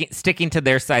both sticking to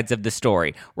their sides of the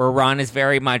story, where Ron is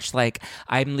very much like,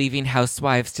 I'm leaving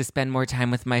Housewives to spend more time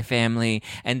with my family,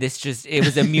 and it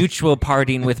was a mutual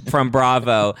parting from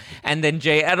Bravo. And then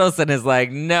Jay Edelson is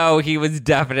like, no, he was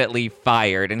definitely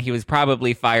fired, and he was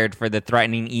probably fired for the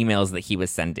threatening emails that he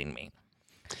was sending me.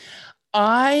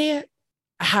 I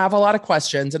have a lot of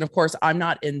questions, and of course I'm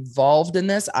not involved in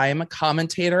this. I am a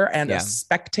commentator and a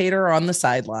spectator on the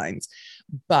sidelines,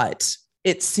 but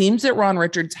it seems that Ron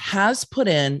Richards has put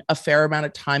in a fair amount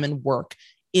of time and work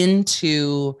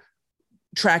into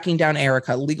tracking down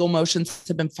Erica. Legal motions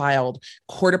have been filed,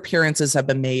 court appearances have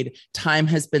been made, time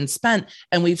has been spent,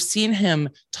 and we've seen him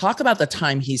talk about the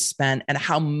time he's spent and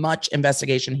how much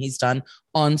investigation he's done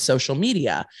on social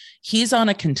media. He's on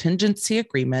a contingency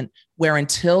agreement where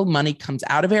until money comes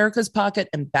out of Erica's pocket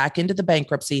and back into the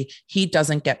bankruptcy, he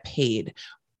doesn't get paid.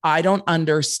 I don't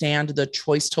understand the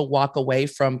choice to walk away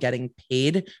from getting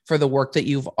paid for the work that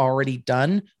you've already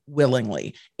done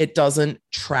willingly. It doesn't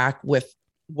track with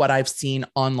what I've seen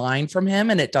online from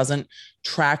him, and it doesn't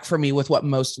track for me with what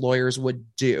most lawyers would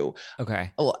do.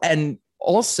 Okay. And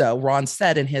also, Ron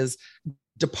said in his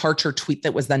departure tweet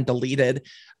that was then deleted,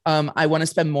 I want to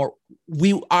spend more.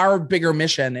 Our bigger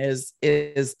mission is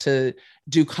to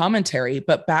do commentary.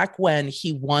 But back when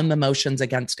he won the motions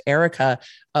against Erica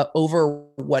over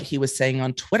what he was saying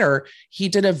on Twitter, he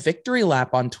did a victory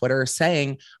lap on Twitter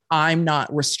saying, I'm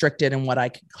not restricted in what I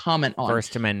can comment on.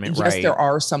 First Amendment, yes, right. There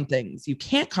are some things you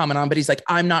can't comment on, but he's like,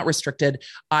 I'm not restricted.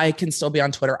 I can still be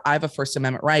on Twitter. I have a First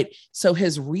Amendment right. So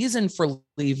his reason for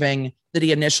leaving that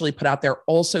he initially put out there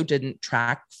also didn't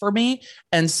track for me.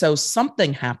 And so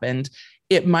something happened.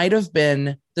 It might have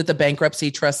been that the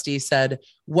bankruptcy trustee said,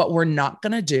 what we're not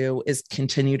going to do is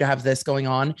continue to have this going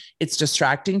on. It's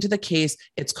distracting to the case.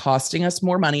 It's costing us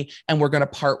more money, and we're going to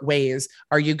part ways.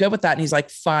 Are you good with that? And he's like,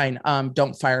 fine,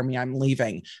 don't fire me. I'm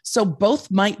leaving. So both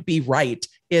might be right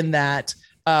in that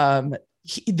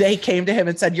they came to him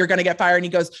and said, you're going to get fired. And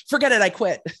he goes, forget it. I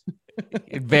quit.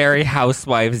 Very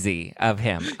housewivesy of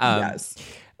him. Yes.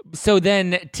 So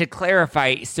then to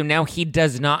clarify, so now he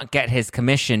does not get his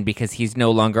commission because he's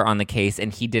no longer on the case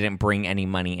and he didn't bring any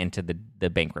money into the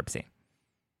bankruptcy.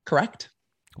 Correct.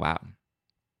 Wow.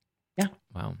 Yeah.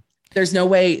 Wow. There's no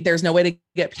way to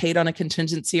get paid on a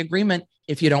contingency agreement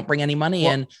if you don't bring any money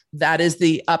in. That is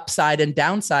the upside and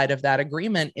downside of that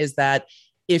agreement, is that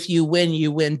if you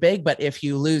win big, but if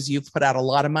you lose, you've put out a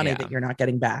lot of money that you're not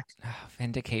getting back. Oh,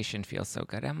 vindication feels so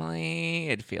good, Emily.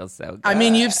 It feels so good. I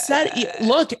mean, you've said,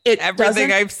 look,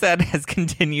 everything I've said has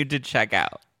continued to check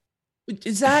out.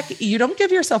 Zach, you don't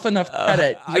give yourself enough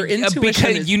credit. Your intuition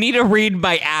because you need to read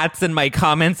my ads and my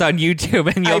comments on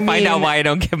YouTube, and you'll find out why I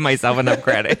don't give myself enough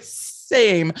credit.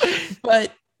 Same,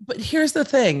 but here's the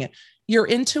thing: your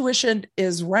intuition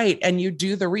is right, and you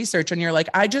do the research, and you're like,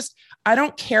 I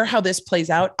don't care how this plays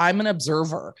out. I'm an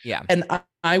observer, and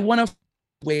I want to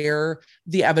where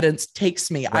the evidence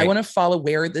takes me. Right. I want to follow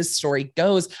where this story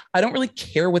goes. I don't really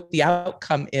care what the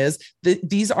outcome is.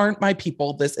 These aren't my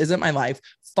people. This isn't my life.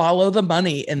 Follow the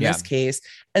money in this case.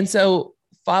 And so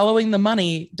following the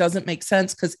money doesn't make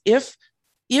sense, because if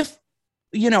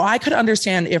I could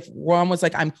understand if Ron was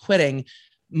like, I'm quitting.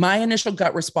 My initial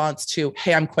gut response to,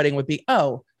 hey, I'm quitting would be,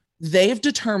 oh, they've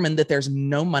determined that there's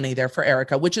no money there for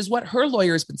Erica, which is what her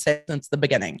lawyer has been saying since the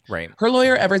beginning. Right. Her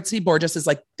lawyer, Everett C. Borges, is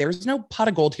like, there's no pot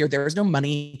of gold here. There's no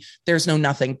money. There's no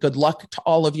nothing. Good luck to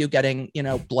all of you getting,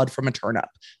 blood from a turnip.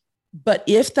 But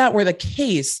if that were the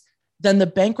case, then the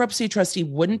bankruptcy trustee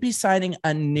wouldn't be signing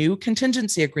a new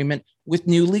contingency agreement with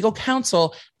new legal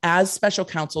counsel as special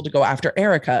counsel to go after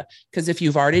Erica. Because if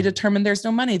you've already determined there's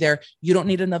no money there, you don't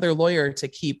need another lawyer to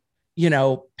keep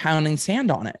pounding sand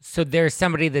on it. So there's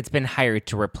somebody that's been hired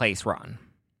to replace Ron.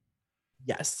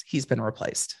 Yes, he's been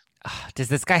replaced. Does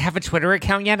this guy have a Twitter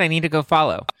account yet? I need to go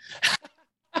follow.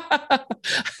 I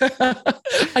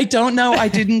don't know. I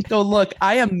didn't go look.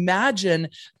 I imagine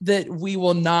that we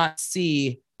will not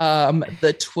see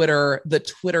the Twitter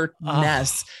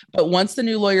mess. But once the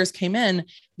new lawyers came in,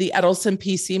 the Edelson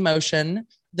PC motion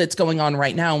that's going on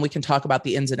right now, and we can talk about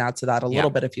the ins and outs of that a little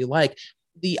bit if you like.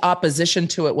 The opposition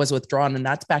to it was withdrawn, and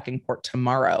that's back in court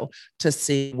tomorrow to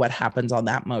see what happens on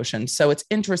that motion. So it's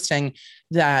interesting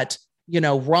that,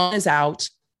 Ron is out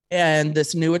and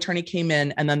this new attorney came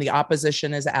in, and then the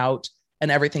opposition is out and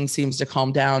everything seems to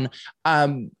calm down.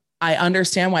 I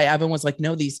understand why Evan was like,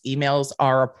 no, these emails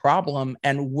are a problem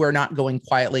and we're not going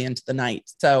quietly into the night.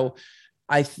 So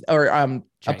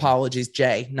apologies,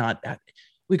 Jay,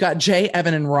 we got Jay,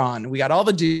 Evan, and Ron. We got all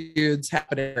the dudes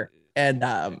happening.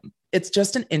 And it's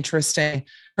just an interesting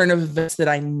turn of events that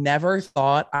I never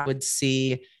thought I would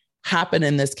see happen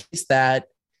in this case. That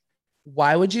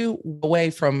why would you go away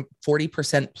from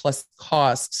 40% plus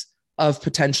costs of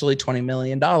potentially $20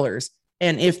 million?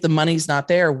 And if the money's not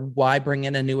there, why bring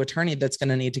in a new attorney that's going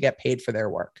to need to get paid for their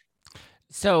work?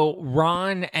 So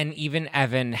Ron and even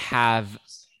Evan have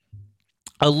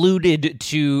alluded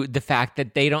to the fact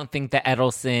that they don't think that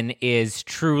Edelson is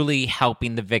truly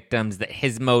helping the victims, that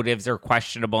his motives are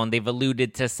questionable, and they've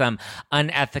alluded to some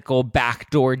unethical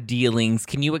backdoor dealings.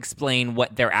 Can you explain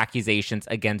what their accusations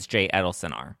against Jay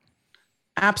Edelson are?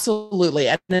 Absolutely.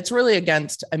 And it's really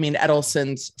against,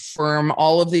 Edelson's firm,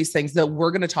 all of these things that we're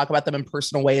going to talk about them in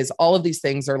personal ways. All of these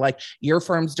things are like, your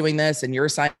firm's doing this and you're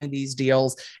signing these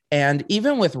deals. And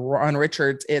even with Ron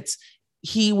Richards,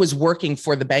 he was working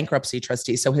for the bankruptcy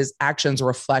trustee. So his actions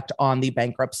reflect on the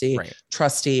bankruptcy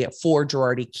trustee for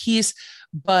Girardi Keese.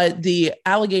 But the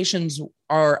allegations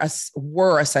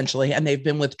were essentially, and they've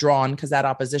been withdrawn because that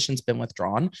opposition's been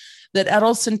withdrawn, that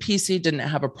Edelson PC didn't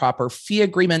have a proper fee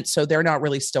agreement. So they're not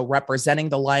really still representing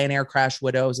the Lion Air crash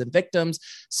widows and victims.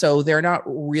 So they're not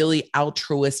really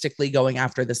altruistically going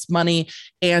after this money.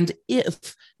 And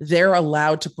if they're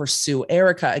allowed to pursue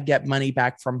Erica and get money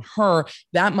back from her,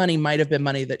 that money might have been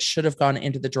money that should have gone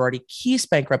into the Girardi Keese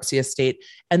bankruptcy estate.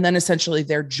 And then essentially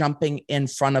they're jumping in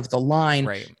front of the line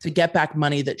to get back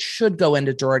money that should go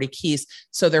into Girardi Keese.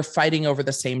 So they're fighting over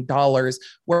the same dollars,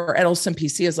 where Edelson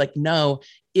PC is like, no,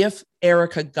 if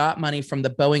Erica got money from the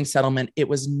Boeing settlement, it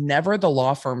was never the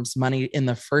law firm's money in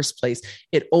the first place.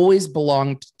 It always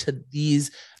belonged to these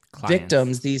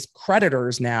victims, these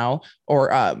creditors now, or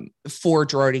for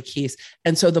Girardi Keese.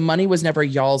 And so the money was never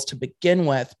y'all's to begin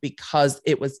with, because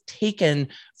it was taken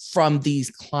from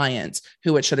these clients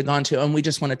who it should have gone to. And we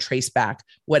just want to trace back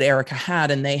what Erica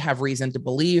had. And they have reason to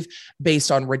believe,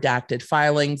 based on redacted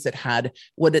filings, that had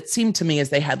what it seemed to me is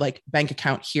they had like bank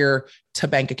account here to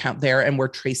bank account there, and we're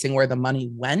tracing where the money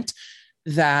went.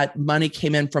 That money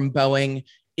came in from Boeing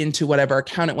into whatever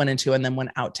account it went into, and then went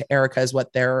out to Erica, is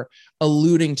what they're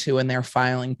alluding to in their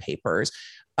filing papers.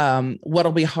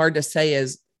 What'll be hard to say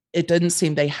is it didn't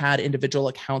seem they had individual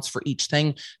accounts for each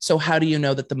thing. So how do you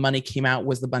know that the money came out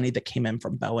was the money that came in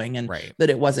from Boeing and that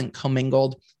it wasn't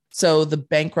commingled? So the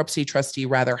bankruptcy trustee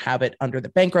rather have it under the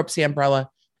bankruptcy umbrella.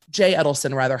 Jay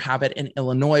Edelson rather have it in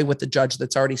Illinois with the judge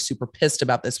that's already super pissed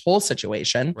about this whole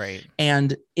situation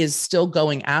and is still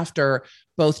going after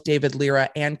both David Lira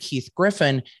and Keith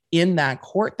Griffin in that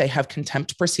court. They have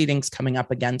contempt proceedings coming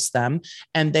up against them,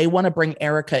 and they want to bring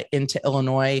Erica into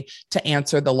Illinois to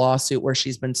answer the lawsuit where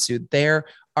she's been sued there,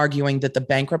 arguing that the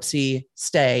bankruptcy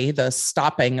stay, the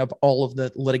stopping of all of the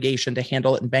litigation to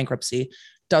handle it in bankruptcy,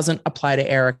 doesn't apply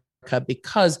to Erica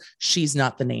because she's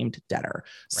not the named debtor.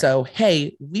 So,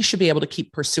 hey, we should be able to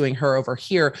keep pursuing her over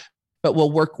here, but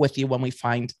we'll work with you when we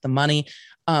find the money.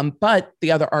 But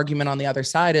the other argument on the other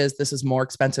side is this is more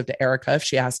expensive to Erica if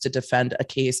she has to defend a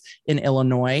case in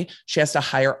Illinois. She has to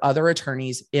hire other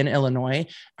attorneys in Illinois.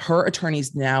 Her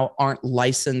attorneys now aren't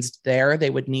licensed there. They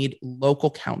would need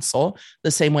local counsel,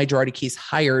 the same way Girardi Keese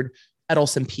hired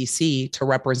Edelson PC to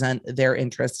represent their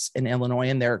interests in Illinois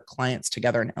and their clients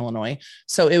together in Illinois.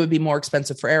 So it would be more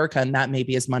expensive for Erica, and that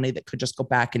maybe is money that could just go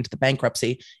back into the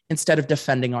bankruptcy instead of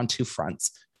defending on two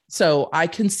fronts. So I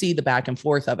can see the back and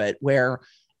forth of it where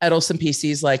Edelson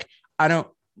PC is like,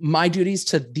 my duties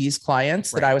to these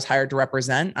clients that I was hired to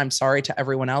represent, I'm sorry to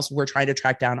everyone else. We're trying to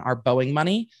track down our Boeing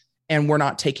money and we're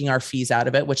not taking our fees out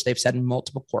of it, which they've said in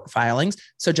multiple court filings.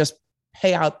 So just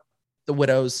pay out the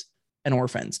widows and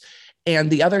orphans.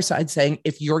 And the other side saying,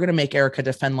 if you're going to make Erica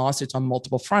defend lawsuits on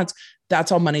multiple fronts,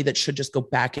 that's all money that should just go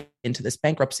back into this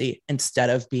bankruptcy instead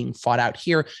of being fought out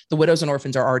here. The widows and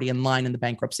orphans are already in line in the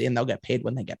bankruptcy and they'll get paid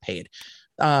when they get paid.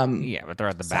 But they're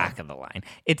at the back of the line.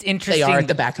 It's interesting. They are at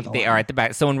the back of the line. They are at the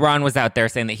back. So when Ron was out there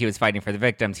saying that he was fighting for the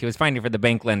victims, he was fighting for the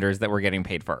bank lenders that were getting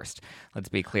paid first. Let's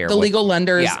be clear. The legal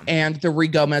lenders and the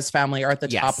Gomez family are at the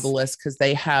top of the list because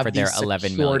they have for their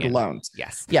 $11 million loans.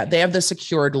 Yes. Yeah, they have the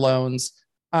secured loans.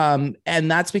 And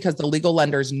that's because the legal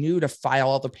lenders knew to file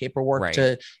all the paperwork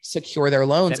to secure their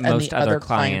loans. That most other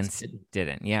clients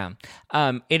didn't. Yeah.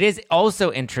 It is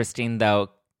also interesting, though,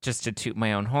 just to toot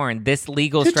my own horn, this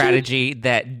legal strategy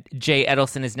that Jay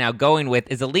Edelson is now going with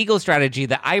is a legal strategy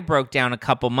that I broke down a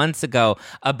couple months ago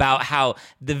about how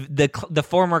the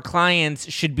former clients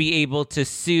should be able to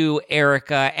sue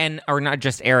Erica or not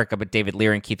just Erica, but David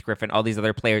Lear and Keith Griffin, all these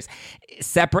other players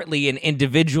separately and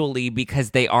individually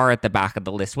because they are at the back of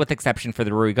the list, with exception for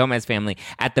the Ruy Gomez family,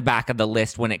 at the back of the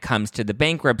list when it comes to the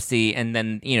bankruptcy. And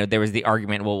then, there was the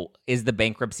argument, well, is the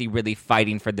bankruptcy really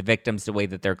fighting for the victims the way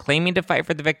that they're claiming to fight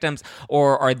for the victims,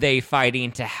 or are they fighting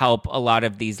to help a lot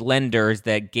of these lenders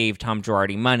that gave Tom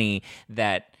Girardi money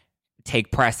that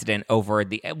take precedent over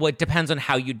it depends on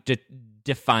how you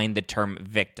define the term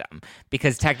victim,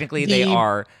 because technically they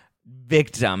are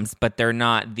victims, but they're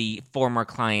not the former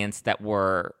clients that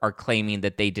are claiming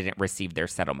that they didn't receive their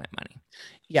settlement money.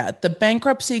 Yeah, the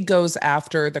bankruptcy goes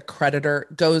after the creditor,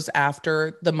 goes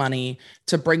after the money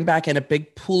to bring back in a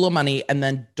big pool of money and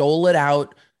then dole it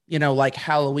out, like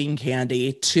Halloween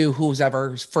candy to who's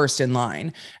ever first in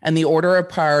line. And the order of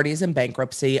priorities in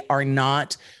bankruptcy are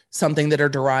not something that are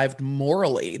derived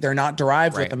morally. They're not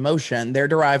derived with emotion. They're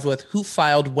derived with who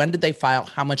filed, when did they file,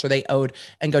 how much are they owed,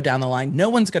 and go down the line. No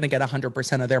one's going to get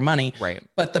 100% of their money. Right.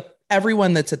 But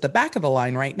everyone that's at the back of the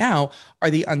line right now are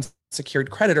the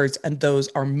unsecured creditors, and those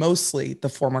are mostly the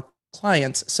former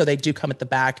clients. So they do come at the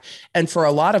back. And for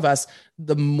a lot of us,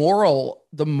 the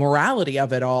morality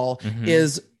of it all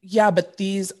is, but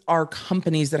these are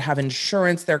companies that have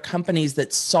insurance. They're companies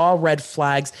that saw red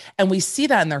flags. And we see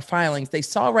that in their filings. They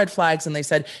saw red flags and they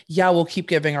said, we'll keep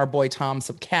giving our boy Tom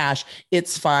some cash.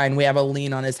 It's fine. We have a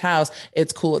lien on his house.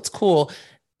 It's cool. It's cool.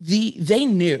 They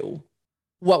knew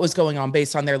what was going on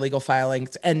based on their legal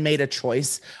filings and made a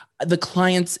choice. The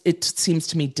clients, it seems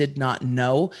to me, did not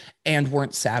know and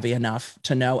weren't savvy enough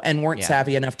to know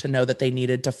savvy enough to know that they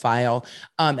needed to file.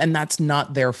 And that's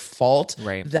not their fault.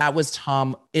 Right. That was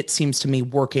Tom, it seems to me,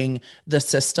 working the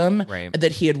system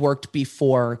that he had worked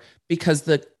before, because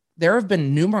there have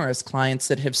been numerous clients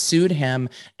that have sued him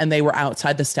and they were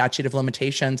outside the statute of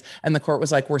limitations. And the court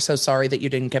was like, we're so sorry that you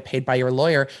didn't get paid by your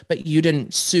lawyer, but you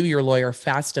didn't sue your lawyer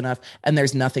fast enough. And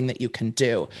there's nothing that you can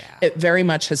do. Yeah. It very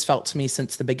much has felt to me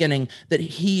since the beginning that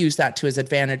he used that to his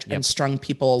advantage and strung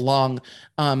people along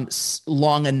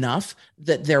long enough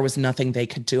that there was nothing they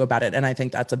could do about it. And I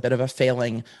think that's a bit of a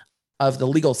failing of the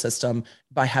legal system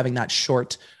by having that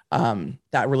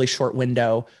really short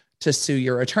window to sue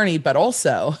your attorney, but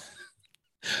also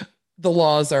the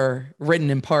laws are written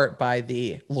in part by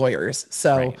the lawyers.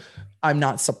 So I'm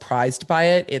not surprised by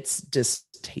it. It's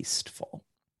distasteful.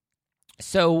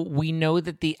 So we know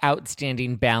that the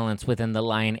outstanding balance within the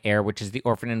Lion Heir, which is the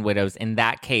orphan and widows, in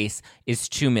that case is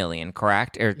 $2 million,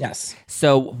 correct? Yes.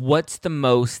 So what's the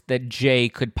most that Jay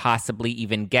could possibly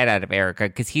even get out of Erica?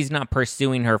 Because he's not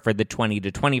pursuing her for the 20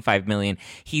 to 25 million.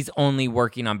 He's only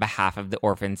working on behalf of the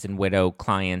orphans and widow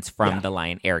clients from the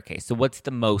Lion Heir case. So what's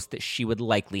the most that she would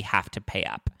likely have to pay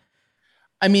up?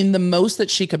 I mean, the most that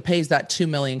she could pay is that $2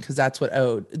 million because that's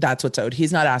what's owed.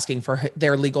 He's not asking for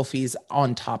their legal fees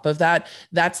on top of that.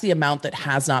 That's the amount that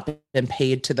has not been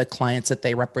paid to the clients that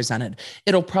they represented.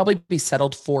 It'll probably be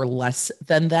settled for less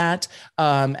than that,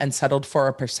 and settled for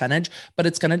a percentage, but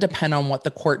it's going to depend on what the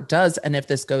court does and if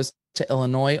this goes to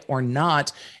Illinois or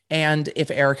not, and if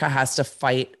Erica has to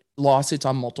fight lawsuits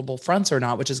on multiple fronts or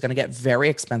not, which is going to get very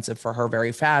expensive for her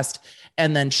very fast.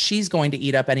 And then she's going to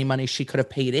eat up any money she could have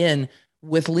paid in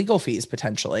with legal fees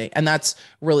potentially. And that's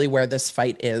really where this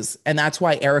fight is. And that's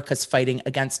why Erica's fighting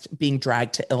against being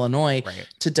dragged to Illinois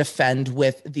to defend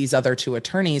with these other two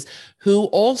attorneys who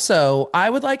also,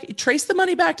 I would like trace the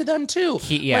money back to them too.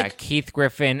 Keith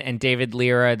Griffin and David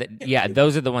Lira.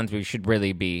 Those are the ones we should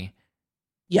really be.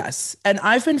 Yes. And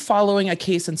I've been following a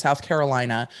case in South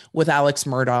Carolina with Alex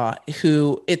Murdaugh,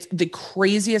 who it's the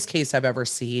craziest case I've ever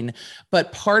seen.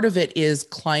 But part of it is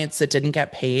clients that didn't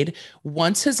get paid.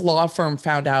 Once his law firm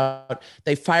found out,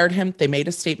 they fired him. They made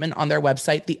a statement on their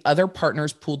website. The other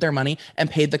partners pooled their money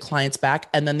and paid the clients back.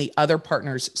 And then the other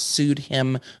partners sued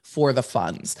him for the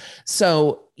funds.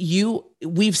 So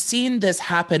we've seen this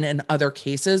happen in other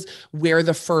cases where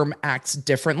the firm acts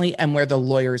differently and where the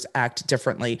lawyers act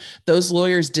differently. Those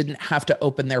lawyers didn't have to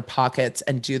open their pockets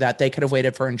and do that. They could have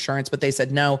waited for insurance, but they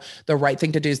said, no, the right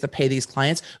thing to do is to pay these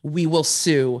clients. We will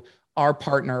sue our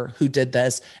partner who did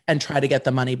this and try to get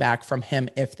the money back from him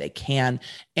if they can.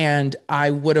 And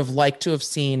I would have liked to have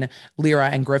seen Lira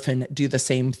and Griffin do the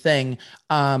same thing.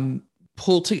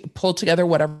 Pull together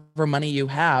whatever money you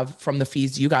have from the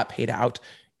fees you got paid out.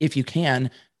 If you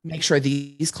can, make sure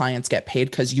these clients get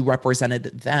paid because you represented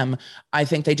them. I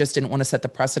think they just didn't want to set the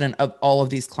precedent of all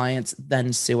of these clients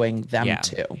then suing them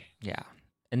too. Yeah.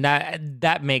 And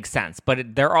that makes sense.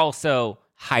 But they're also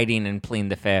hiding and pleading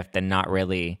the fifth and not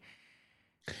really.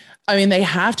 I mean, they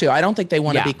have to. I don't think they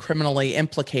want to be criminally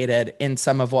implicated in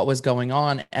some of what was going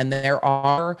on. And there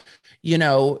are,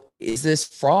 is this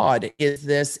fraud? Is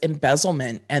this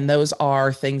embezzlement? And those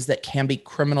are things that can be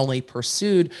criminally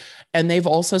pursued. And they've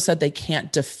also said they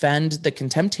can't defend the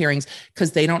contempt hearings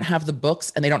because they don't have the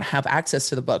books and they don't have access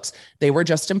to the books. They were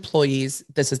just employees.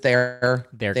 This is their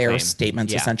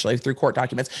statements essentially through court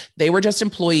documents. They were just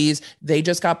employees. They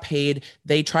just got paid.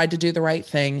 They tried to do the right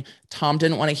thing. Tom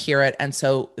didn't want to hear it. And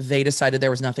so they decided there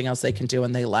was nothing else they can do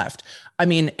and they left. I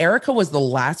mean, Erica was the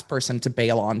last person to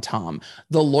bail on Tom.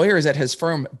 The lawyers at his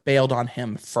firm bailed on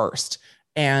him first.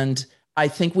 And I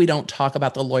think we don't talk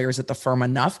about the lawyers at the firm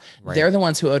enough. Right. They're the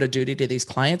ones who owed a duty to these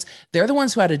clients. They're the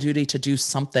ones who had a duty to do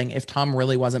something if Tom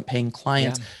really wasn't paying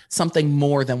clients, something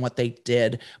more than what they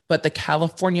did. But the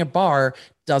California bar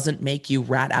doesn't make you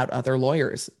rat out other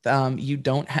lawyers. You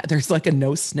don't have, there's like a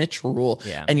no snitch rule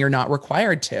and you're not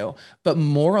required to. But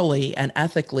morally and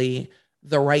ethically,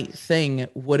 the right thing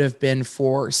would have been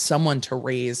for someone to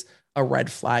raise a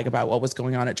red flag about what was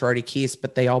going on at Girardi Keese,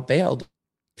 but they all bailed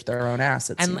their own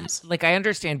ass, it seems. Like, I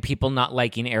understand people not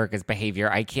liking Erica's behavior.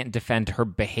 I can't defend her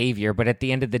behavior, but at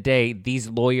the end of the day, these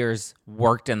lawyers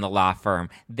worked in the law firm.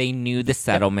 They knew the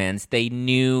settlements. They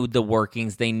knew the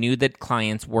workings. They knew that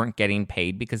clients weren't getting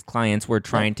paid because clients were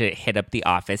trying to hit up the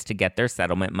office to get their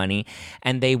settlement money,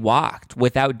 and they walked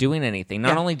without doing anything.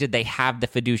 Not only did they have the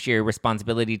fiduciary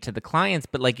responsibility to the clients,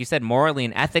 but like you said, morally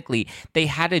and ethically, they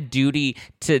had a duty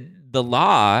to the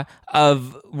law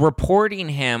of reporting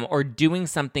him or doing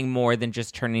something more than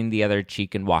just turning the other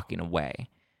cheek and walking away.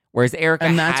 Whereas Erica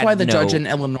and that's why the judge in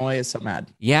Illinois is so mad.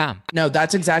 Yeah. No,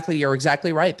 you're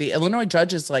exactly right. The Illinois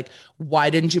judge is like, why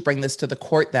didn't you bring this to the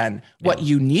court then? Yeah. What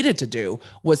you needed to do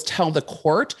was tell the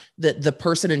court that the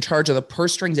person in charge of the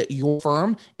purse strings at your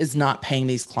firm is not paying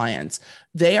these clients.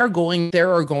 There are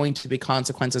going to be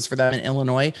consequences for them in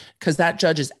Illinois because that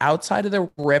judge is outside of the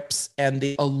rips and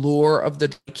the allure of the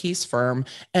Keese firm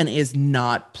and is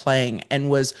not playing and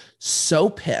was so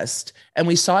pissed. And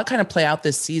we saw it kind of play out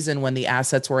this season when the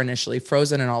assets were initially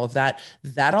frozen and all of that.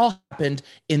 That all happened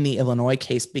in the Illinois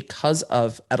case because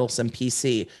of Edelson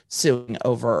PC suing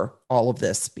over all of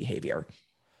this behavior.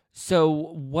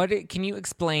 So can you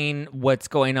explain what's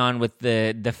going on with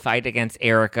the fight against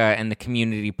Erica and the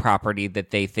community property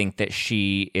that they think that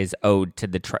she is owed to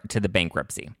the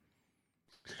bankruptcy?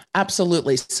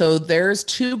 Absolutely. So there's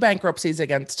two bankruptcies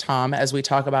against Tom, as we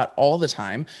talk about all the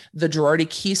time. The Girardi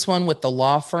Keese one with the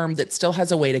law firm that still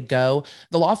has a way to go.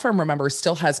 The law firm, remember,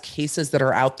 still has cases that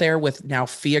are out there with now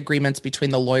fee agreements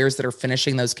between the lawyers that are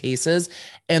finishing those cases.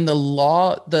 And the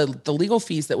legal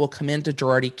fees that will come into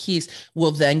Girardi Keese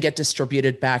will then get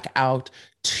distributed back out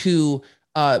to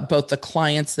both the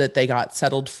clients that they got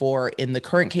settled for in the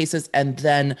current cases, and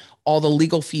then all the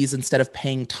legal fees, instead of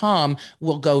paying Tom,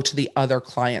 will go to the other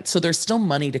clients. So there's still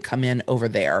money to come in over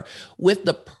there. With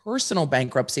the personal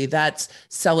bankruptcy, that's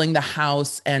selling the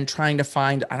house and trying to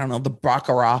find, I don't know, the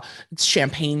Baccarat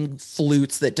champagne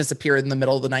flutes that disappear in the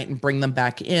middle of the night and bring them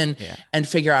back in, and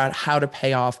figure out how to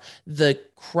pay off the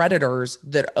creditors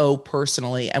that owe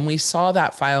personally. And we saw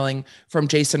that filing from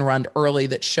Jason Rund early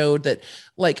that showed that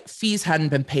like fees hadn't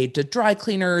been paid to dry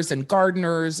cleaners and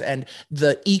gardeners and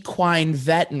the equine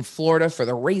vet in Florida for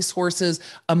the racehorses,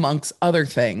 amongst other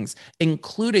things,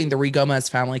 including the Rigomez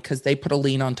family, because they put a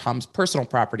lien on Tom's personal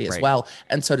property as well.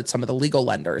 And so did some of the legal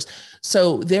lenders.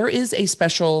 So there is a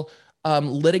special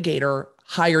litigator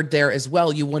hired there as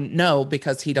well. You wouldn't know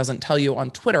because he doesn't tell you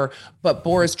on Twitter, but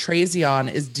Boris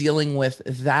Trazian is dealing with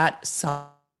that side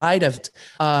of it,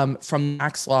 from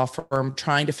Max Law Firm,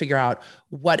 trying to figure out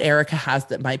what Erica has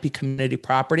that might be community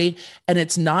property. And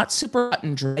it's not super cut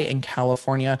and dry in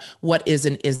California. What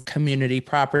isn't is community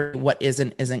property. What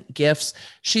isn't gifts.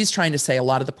 She's trying to say a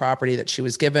lot of the property that she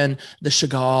was given, the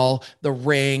Chagall, the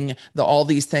ring, all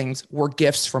these things were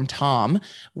gifts from Tom,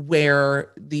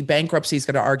 where the bankruptcy is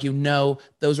going to argue, no,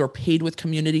 those were paid with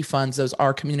community funds. Those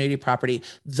are community property.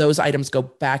 Those items go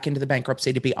back into the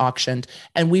bankruptcy to be auctioned.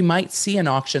 And we might see an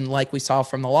auction like we saw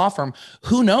from the law firm.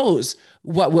 Who knows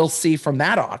what we'll see from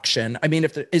that auction? I mean,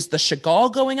 is the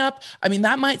Chagall going up? I mean,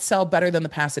 that might sell better than the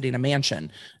Pasadena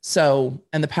Mansion. So,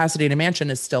 and the Pasadena Mansion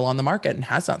is still on the market and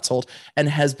has not sold and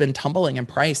has been tumbling in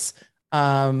price.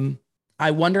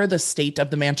 I wonder the state of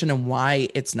the mansion and why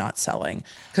it's not selling,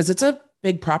 because it's a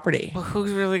big property. Well,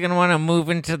 who's really going to want to move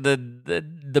into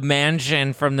the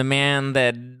mansion from the man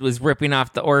that was ripping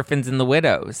off the orphans and the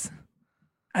widows?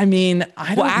 I mean, I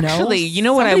don't know. Well, actually, you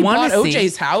know what I want to see?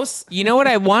 OJ's house. You know what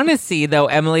I want to see, though,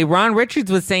 Emily? Ron Richards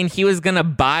was saying he was going to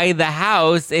buy the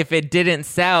house if it didn't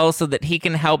sell so that he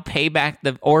can help pay back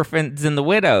the orphans and the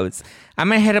widows. I'm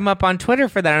going to hit him up on Twitter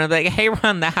for that. And I'm like, hey,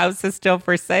 Ron, the house is still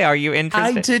for sale. Are you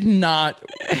interested? I did not.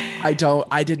 I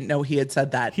didn't know he had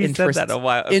said that. He said that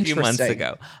a few months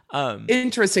ago.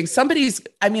 Interesting.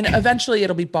 Eventually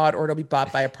it'll be bought, or it'll be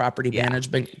bought by a property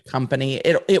management company.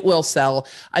 It will sell.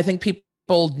 I think people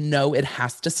know it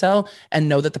has to sell and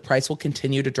know that the price will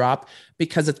continue to drop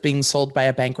because it's being sold by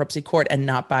a bankruptcy court and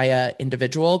not by an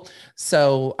individual.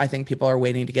 So I think people are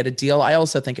waiting to get a deal. I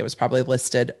also think it was probably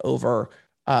listed over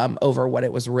what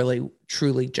it was really,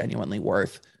 truly, genuinely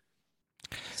worth.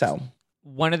 So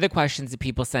one of the questions that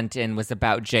people sent in was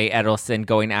about Jay Edelson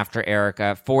going after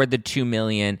Erica for the $2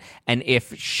 million, and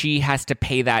if she has to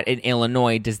pay that in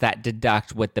Illinois, does that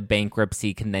deduct what the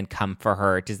bankruptcy can then come for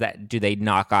her? Do they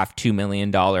knock off $2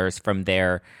 million from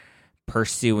their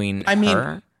pursuing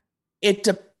her? It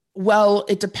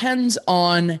depends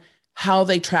on how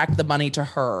they track the money to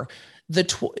her.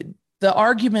 The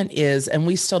argument is, and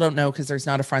we still don't know because there's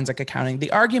not a forensic accounting. The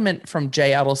argument from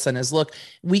Jay Edelson is, look,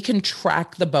 we can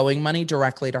track the Boeing money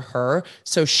directly to her,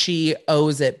 so she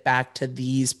owes it back to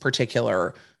these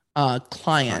particular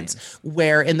clients.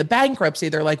 Where in the bankruptcy,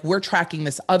 they're like, we're tracking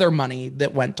this other money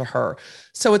that went to her.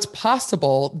 So it's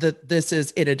possible that this is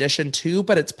in addition to,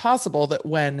 but it's possible that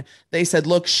when they said,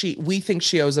 look, we think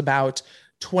she owes about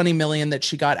 $20 million that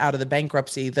she got out of the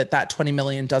bankruptcy, that $20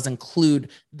 million does include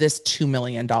this $2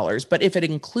 million. But if it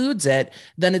includes it,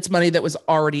 then it's money that was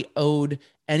already owed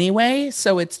anyway.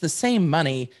 So it's the same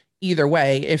money either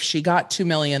way. If she got $2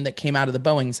 million that came out of the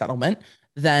Boeing settlement,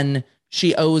 then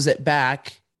she owes it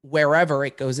back wherever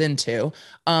it goes into.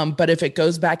 But if it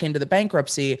goes back into the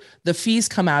bankruptcy, the fees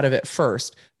come out of it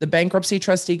first. The bankruptcy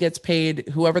trustee gets paid,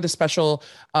 whoever the special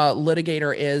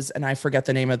litigator is, and I forget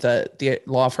the name of the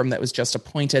law firm that was just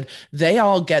appointed, they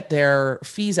all get their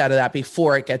fees out of that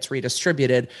before it gets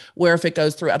redistributed. Where if it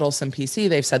goes through Edelson PC,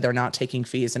 they've said they're not taking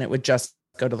fees and it would just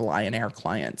go to the Lion Air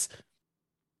clients.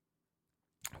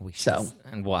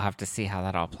 And we'll have to see how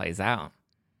that all plays out.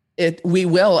 We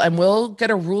will, and we'll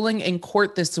get a ruling in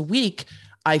court this week.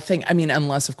 I think,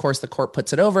 unless, of course, the court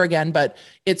puts it over again, but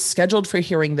it's scheduled for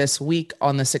hearing this week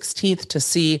on the 16th to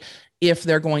see if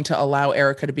they're going to allow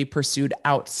Erica to be pursued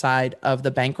outside of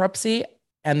the bankruptcy.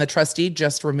 And the trustee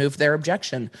just removed their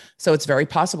objection. So it's very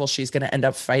possible she's going to end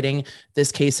up fighting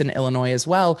this case in Illinois as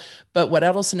well. But what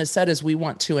Edelson has said is we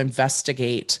want to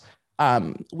investigate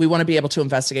we want to be able to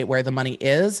investigate where the money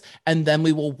is, and then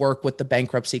we will work with the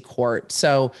bankruptcy court.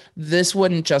 So this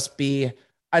wouldn't just be,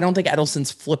 I don't think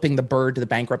Edelson's flipping the bird to the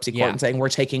bankruptcy court and saying, we're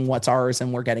taking what's ours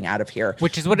and we're getting out of here.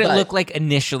 Which is what it looked like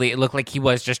initially. It looked like he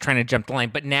was just trying to jump the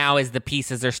line. But now as the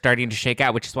pieces are starting to shake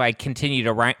out, which is why I continue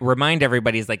to remind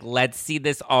everybody, is like, let's see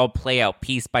this all play out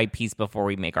piece by piece before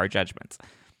we make our judgments.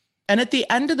 And at the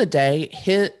end of the day,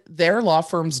 their law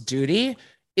firm's duty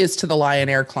is to the Lion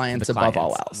Air clients above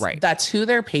all else. Right. That's who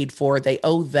they're paid for. They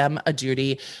owe them a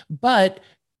duty. But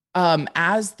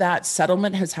as that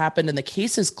settlement has happened and the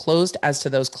case is closed as to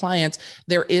those clients,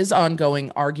 there is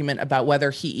ongoing argument about whether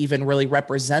he even really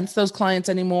represents those clients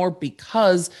anymore,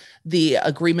 because the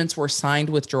agreements were signed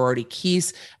with Girardi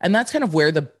Keese. And that's kind of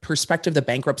where the perspective the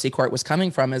bankruptcy court was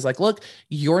coming from, is like, look,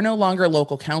 you're no longer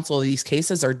local counsel. These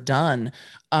cases are done.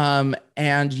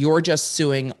 And you're just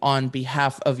suing on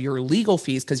behalf of your legal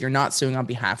fees because you're not suing on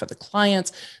behalf of the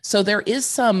clients. So there is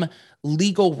some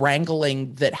legal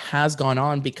wrangling that has gone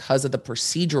on because of the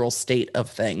procedural state of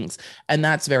things. And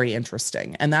that's very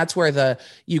interesting. And that's where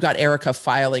you got Erica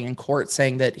filing in court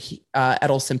saying that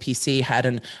Edelson PC had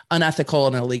an unethical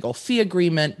and illegal fee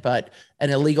agreement, but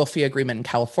an illegal fee agreement in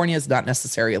California is not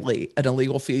necessarily an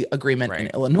illegal fee agreement in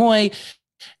Illinois.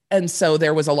 And so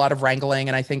there was a lot of wrangling.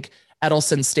 And I think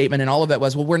Edelson's statement and all of it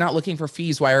was, well, we're not looking for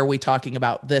fees. Why are we talking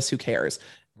about this? Who cares?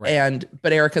 Right.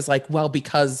 But Erica's like, well,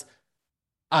 because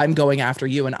I'm going after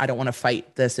you and I don't want to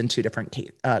fight this in two different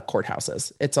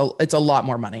courthouses. It's a lot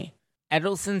more money.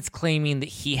 Edelson's claiming that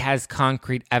he has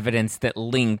concrete evidence that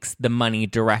links the money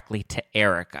directly to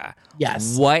Erica.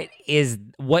 Yes.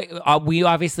 We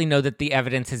obviously know that the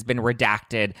evidence has been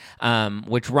redacted,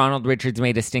 which Ronald Richards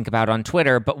made a stink about on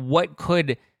Twitter, but what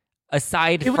could,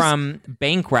 aside from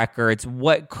bank records,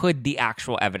 what could the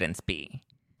actual evidence be?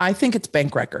 I think it's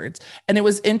bank records. And it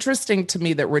was interesting to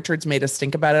me that Richards made a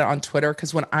stink about it on Twitter,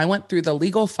 because when I went through the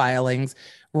legal filings,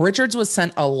 Richards was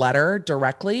sent a letter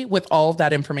directly with all of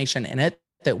that information in it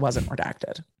that wasn't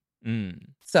redacted.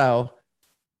 So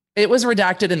it was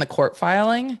redacted in the court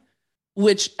filing,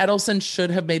 which Edelson should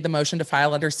have made the motion to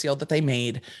file under seal that they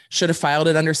made, should have filed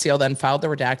it under seal, then filed the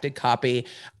redacted copy.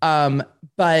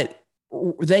 But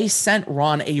they sent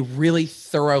Ron a really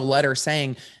thorough letter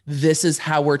saying, this is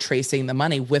how we're tracing the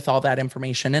money with all that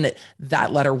information in it.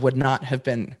 That letter would not have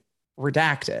been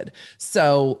redacted.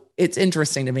 So it's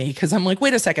interesting to me because I'm like,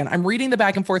 wait a second, I'm reading the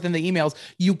back and forth in the emails.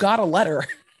 You got a letter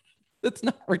that's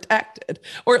not redacted,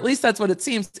 or at least that's what it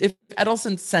seems. If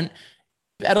Edelson sent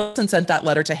that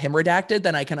letter to him redacted,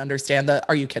 then I can understand that.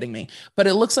 Are you kidding me? But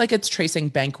it looks like it's tracing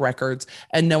bank records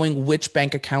and knowing which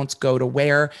bank accounts go to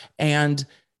where, and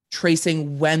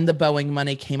tracing when the Boeing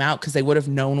money came out, because they would have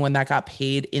known when that got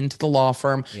paid into the law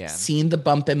firm, seen the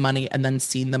bump in money, and then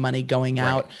seen the money going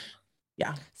out.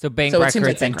 Yeah. So bank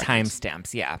records and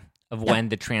timestamps, of when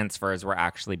the transfers were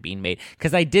actually being made.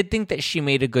 Because I did think that she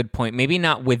made a good point, maybe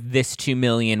not with this $2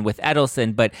 million with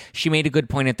Edelson, but she made a good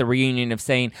point at the reunion of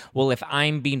saying, well, if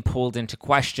I'm being pulled into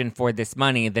question for this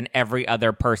money, then every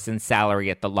other person's salary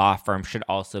at the law firm should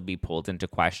also be pulled into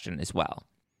question as well.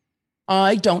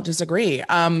 I don't disagree.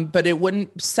 But it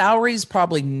wouldn't, salaries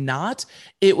probably not.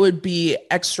 It would be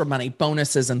extra money,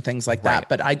 bonuses and things like that.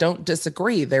 But I don't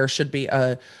disagree. There should be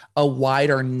a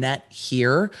wider net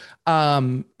here.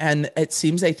 And it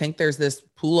seems they think there's this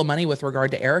pool of money with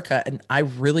regard to Erica. And I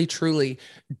really, truly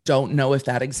don't know if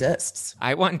that exists.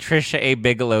 I want Trisha A.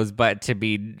 Bigelow's butt to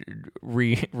be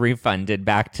refunded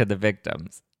back to the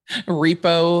victims.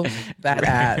 Repo that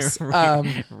ass.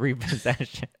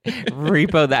 Repossession.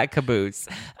 Repo that caboose.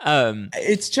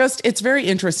 It's very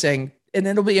interesting. And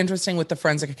it'll be interesting with the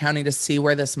forensic accounting to see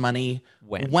where this money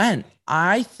went.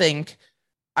 I think,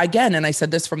 again, and I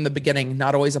said this from the beginning,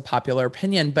 not always a popular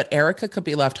opinion, but Erica could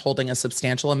be left holding a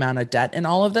substantial amount of debt in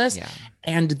all of this. Yeah.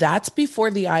 And that's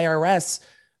before the IRS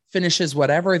finishes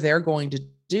whatever they're going to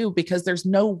do, because there's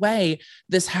no way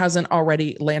this hasn't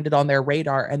already landed on their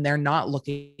radar and they're not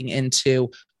looking into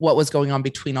what was going on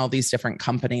between all these different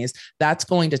companies. That's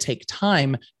going to take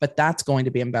time, but that's going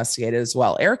to be investigated as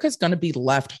well. Erica's going to be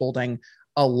left holding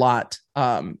a lot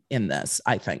in this,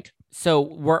 I think.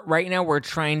 So right now we're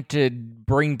trying to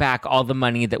bring back all the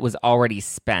money that was already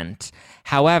spent.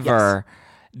 However,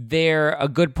 a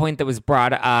good point that was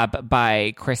brought up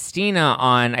by Christina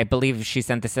on, I believe she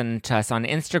sent this in to us on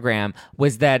Instagram,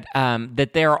 was that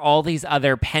that there are all these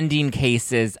other pending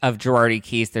cases of Girardi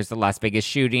Keese. There's the Las Vegas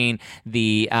shooting,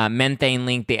 the Methane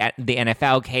link, the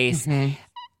NFL case. Mm-hmm.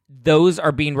 Those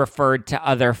are being referred to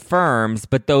other firms,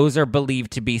 but those are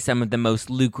believed to be some of the most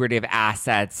lucrative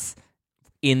assets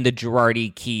in the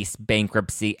Girardi Keese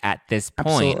bankruptcy at this point.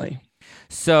 Absolutely.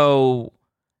 So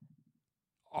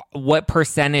what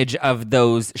percentage of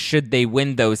those, should they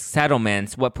win those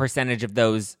settlements, what percentage of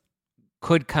those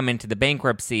could come into the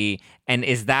bankruptcy? And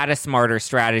is that a smarter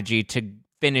strategy to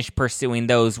finish pursuing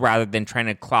those rather than trying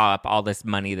to claw up all this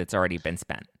money that's already been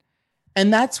spent?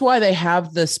 And that's why they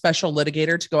have the special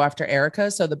litigator to go after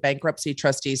Erica. So the bankruptcy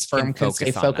trustees firm can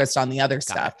stay focused on the other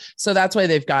stuff. So that's why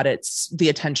they've got the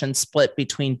attention split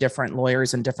between different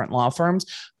lawyers and different law firms.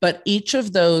 But each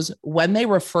of those, when they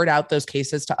referred out those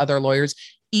cases to other lawyers,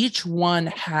 each one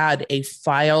had a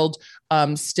filed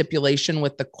stipulation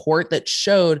with the court that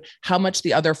showed how much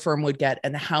the other firm would get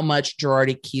and how much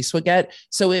Girardi Keese would get.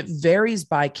 So it varies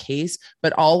by case,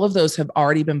 but all of those have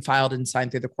already been filed and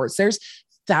signed through the courts. There's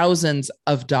thousands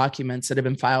of documents that have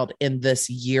been filed in this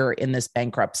year in this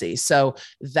bankruptcy. So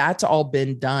that's all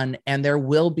been done. And there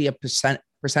will be a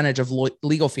percentage of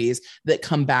legal fees that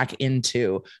come back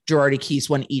into Girardi Keese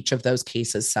when each of those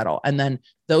cases settle. And then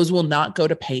those will not go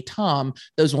to pay Tom.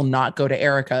 Those will not go to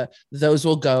Erica. Those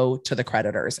will go to the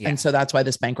creditors. Yeah. And so that's why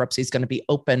this bankruptcy is going to be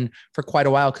open for quite a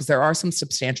while, because there are some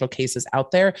substantial cases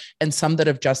out there and some that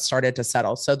have just started to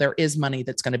settle. So there is money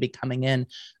that's going to be coming in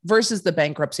versus the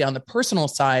bankruptcy on the personal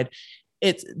side.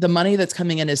 It's the money that's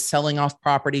coming in is selling off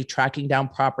property, tracking down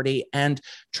property, and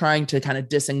trying to kind of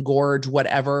disengorge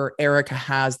whatever Erica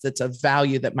has that's of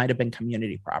value that might have been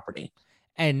community property.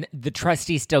 And the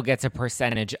trustee still gets a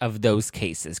percentage of those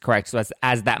cases, correct? So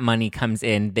as that money comes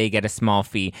in, they get a small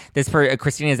fee.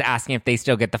 Christina is asking if they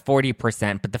still get the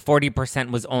 40%, but the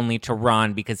 40% was only to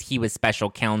Ron because he was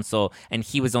special counsel and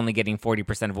he was only getting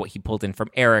 40% of what he pulled in from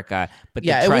Erica. But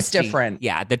yeah, it was different.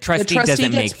 Yeah, the trustee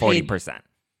doesn't make 40%.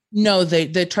 No,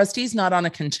 the trustee's not on a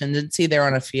contingency. They're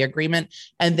on a fee agreement,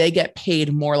 and they get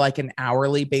paid more like an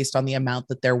hourly based on the amount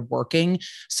that they're working.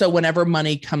 So whenever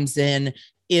money comes in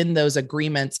those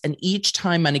agreements, and each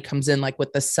time money comes in, like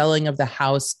with the selling of the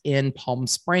house in Palm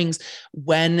Springs,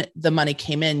 when the money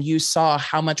came in, you saw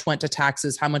how much went to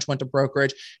taxes, how much went to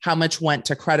brokerage, how much went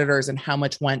to creditors, and how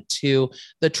much went to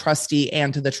the trustee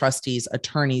and to the trustee's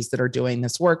attorneys that are doing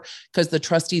this work, because the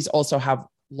trustees also have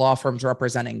law firms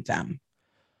representing them.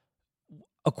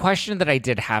 A question that I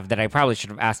did have that I probably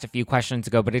should have asked a few questions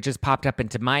ago, but it just popped up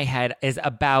into my head, is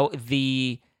about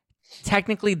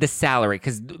technically the salary,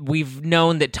 because we've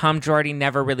known that Tom Girardi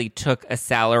never really took a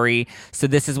salary. So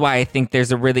this is why I think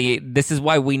this is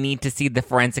why we need to see the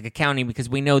forensic accounting, because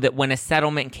we know that when a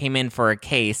settlement came in for a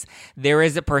case, there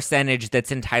is a percentage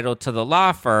that's entitled to the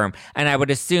law firm. And I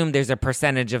would assume there's a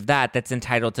percentage of that's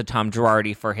entitled to Tom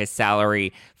Girardi for his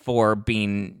salary for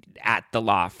being at the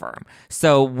law firm.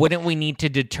 So wouldn't we need to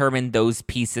determine those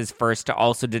pieces first to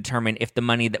also determine if the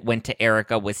money that went to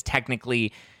Erica was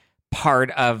technically part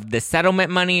of the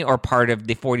settlement money or part of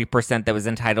the 40% that was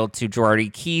entitled to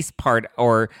Girardi Keese,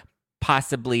 or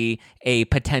possibly a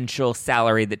potential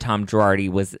salary that Tom Girardi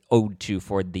was owed to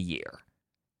for the year?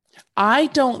 I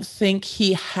don't think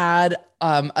he had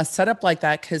a setup like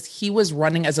that, because he was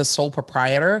running as a sole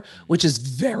proprietor, which is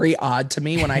very odd to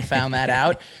me when I found that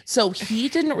out. So he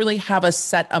didn't really have a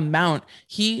set amount.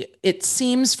 It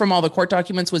seems from all the court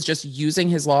documents, was just using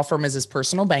his law firm as his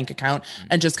personal bank account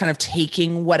and just kind of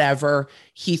taking whatever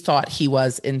he thought he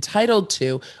was entitled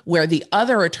to, where the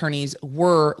other attorneys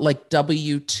were like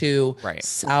W-2, right,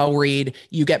 salaried.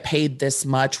 You get paid this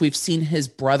much. We've seen his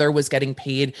brother was getting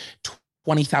paid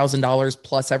 $20,000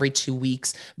 plus every 2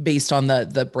 weeks based on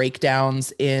the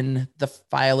breakdowns in the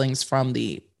filings from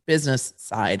the business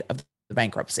side of the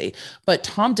bankruptcy. But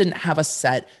Tom didn't have a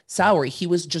set salary. He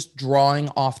was just drawing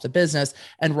off the business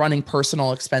and running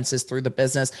personal expenses through the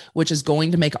business, which is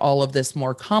going to make all of this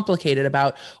more complicated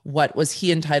about what was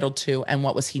he entitled to and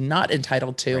what was he not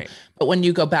entitled to. Right. But when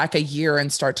you go back a year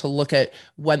and start to look at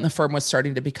when the firm was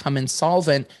starting to become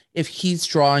insolvent, if he's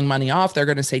drawing money off, they're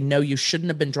going to say, no, you shouldn't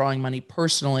have been drawing money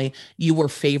personally. You were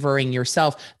favoring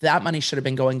yourself. That money should have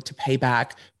been going to pay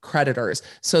back creditors.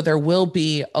 So there will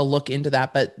be a look into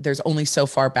that, but there's only so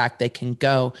far back they can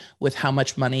go with how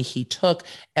much money he took.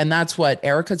 And that's what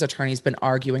Erica's attorney's been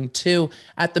arguing too.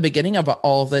 At the beginning of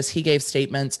all of this, he gave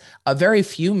statements, a very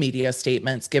few media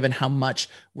statements, given how much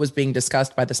was being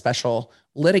discussed by the special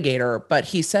litigator. But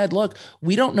he said, look,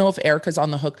 we don't know if Erica's on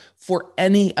the hook for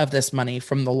any of this money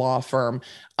from the law firm.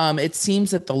 It seems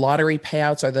that the lottery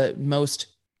payouts are the most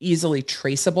easily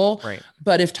traceable. Right.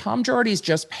 But if Tom Girardi's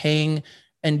just paying,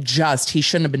 he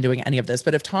shouldn't have been doing any of this,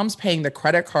 but if Tom's paying the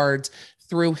credit cards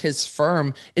through his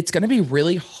firm, it's going to be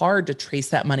really hard to trace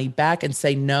that money back and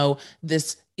say, no,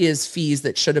 this is fees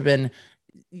that should have been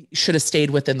should have stayed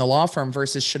within the law firm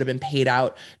versus should have been paid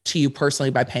out to you personally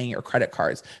by paying your credit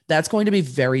cards. That's going to be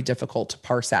very difficult to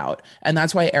parse out. And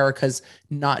that's why Erica's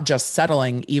not just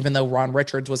settling, even though Ron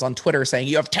Richards was on Twitter saying,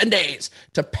 you have 10 days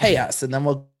to pay us and then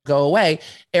we'll go away.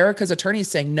 Erica's attorney is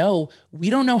saying, no,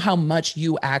 we don't know how much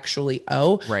you actually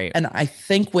owe. Right. And I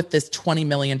think with this $20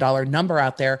 million number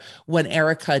out there, when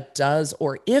Erica does,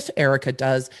 or if Erica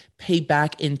does, pay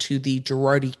back into the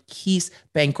Girardi Keese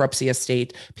bankruptcy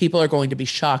estate, people are going to be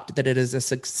shocked that it is a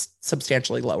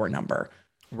substantially lower number.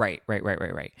 Right.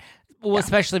 Well,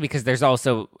 especially because there's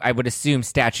also, I would assume,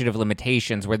 statute of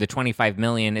limitations where the $25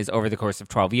 million is over the course of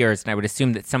 12 years. And I would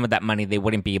assume that some of that money they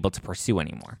wouldn't be able to pursue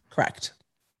anymore. Correct.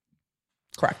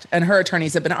 And her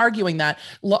attorneys have been arguing that.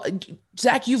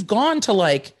 Zach, you've gone to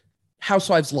like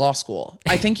Housewives Law School.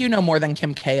 I think you know more than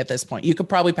Kim K at this point. You could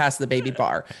probably pass the baby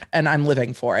bar, and I'm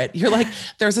living for it. You're like,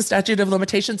 there's a statute of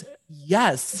limitations.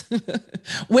 Yes.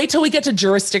 Wait till we get to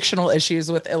jurisdictional issues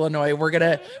with Illinois. We're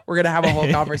gonna have a whole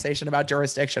conversation about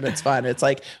jurisdiction. It's fun. It's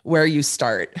like where you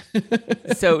start.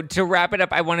 So to wrap it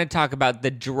up, I want to talk about the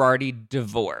Girardi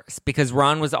divorce because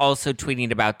Ron was also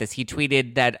tweeting about this. He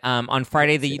tweeted that on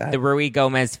Friday the Rui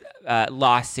Gomez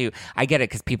lawsuit. I get it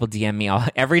because people DM me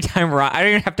every time Ron. I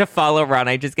don't even have to follow Ron.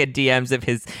 I just get DMs of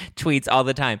his tweets all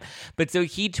the time. But so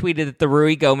he tweeted that the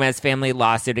Rui Gomez family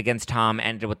lawsuit against Tom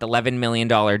ended with $11 million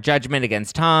judgment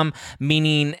against Tom,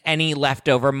 meaning any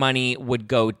leftover money would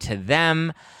go to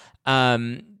them.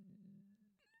 And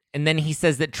then he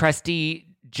says that trustee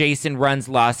Jason Runn's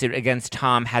lawsuit against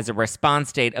Tom has a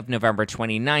response date of November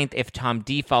 29th. If Tom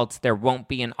defaults, there won't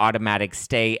be an automatic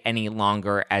stay any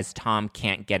longer as Tom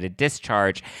can't get a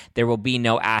discharge. There will be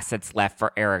no assets left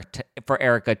for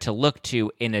Erica to look to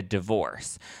in a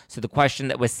divorce. So the question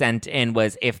that was sent in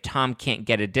was, if Tom can't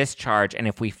get a discharge and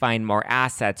if we find more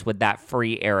assets, would that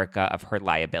free Erica of her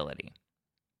liability?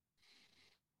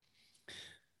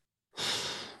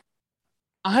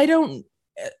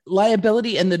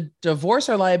 Liability in the divorce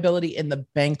or liability in the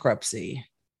bankruptcy?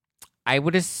 I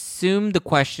would assume the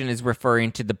question is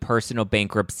referring to the personal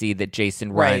bankruptcy that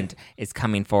Jason Rund is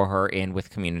coming for her in with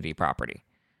community property.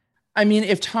 I mean,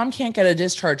 if Tom can't get a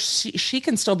discharge, she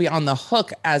can still be on the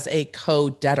hook as a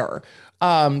co-debtor.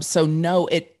 So no,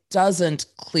 it doesn't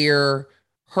clear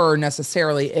her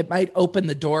necessarily. It might open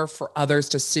the door for others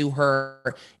to sue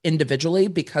her individually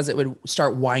because it would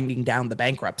start winding down the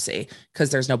bankruptcy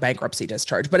because there's no bankruptcy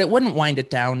discharge, but it wouldn't wind it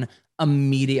down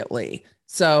immediately.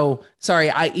 So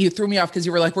sorry, you threw me off because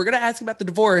you were like, we're going to ask about the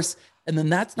divorce. And then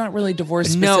that's not really divorce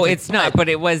specific. No, it's not, but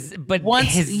it was, but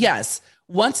once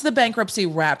the bankruptcy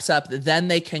wraps up, then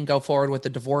they can go forward with the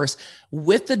divorce.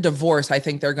 With the divorce, I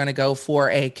think they're going to go for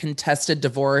a contested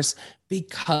divorce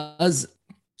because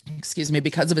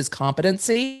of his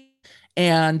competency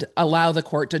and allow the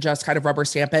court to just kind of rubber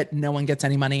stamp it. No one gets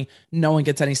any money. No one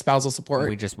gets any spousal support.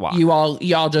 We just walk.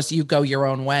 You go your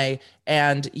own way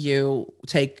and you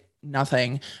take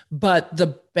nothing. But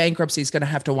the bankruptcy is going to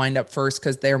have to wind up first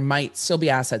because there might still be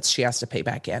assets she has to pay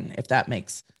back in, if that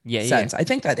makes sense. I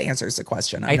think that answers the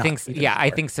question. I think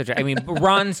so. I mean,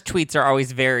 Ron's tweets are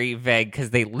always very vague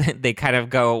because they kind of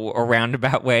go a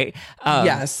roundabout way.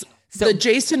 Yes. So the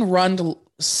Jason Rund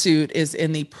suit is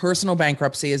in the personal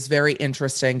bankruptcy is very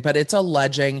interesting, but it's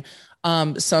alleging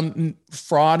some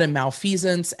fraud and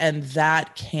malfeasance, and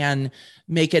that can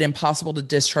make it impossible to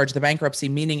discharge the bankruptcy,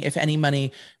 meaning if any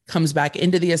money comes back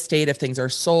into the estate, if things are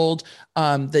sold,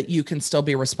 that you can still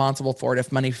be responsible for it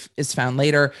if money is found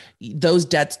later. Those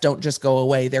debts don't just go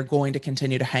away. They're going to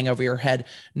continue to hang over your head.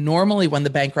 Normally, when the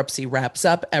bankruptcy wraps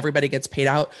up, everybody gets paid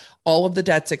out. All of the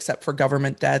debts except for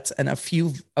government debts and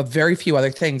a very few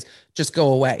other things just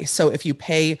go away. So if you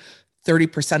pay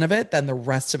 30% of it, then the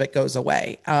rest of it goes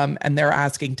away. And they're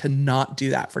asking to not do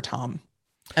that for Tom.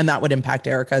 And that would impact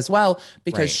Erica as well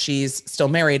because she's still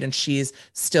married and she's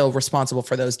still responsible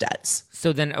for those debts.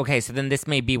 So then this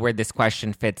may be where this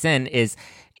question fits in is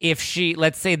if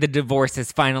let's say the divorce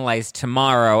is finalized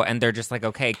tomorrow and they're just like,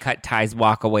 okay, cut ties,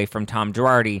 walk away from Tom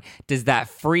Girardi, does that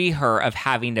free her of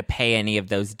having to pay any of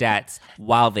those debts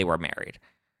while they were married?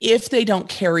 If they don't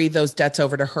carry those debts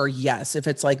over to her, yes. If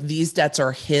it's like these debts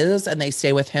are his and they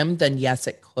stay with him, then yes,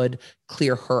 it could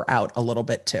clear her out a little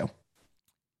bit too.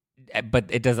 But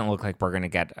it doesn't look like we're going to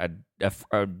get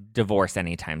a divorce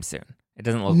anytime soon. It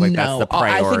doesn't look like that's the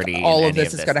priority. I think all of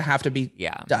this is going to have to be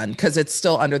done because it's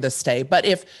still under the stay. But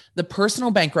if the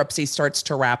personal bankruptcy starts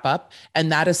to wrap up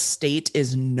and that estate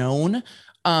is known,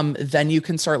 then you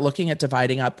can start looking at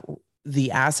dividing up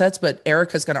the assets. But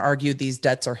Erica's going to argue these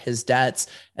debts are his debts,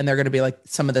 and they're going to be like,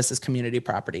 some of this is community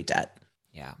property debt.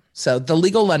 Yeah. So the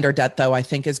legal lender debt, though, I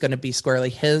think is going to be squarely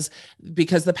his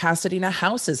because the Pasadena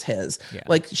house is his. Yeah.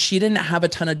 Like she didn't have a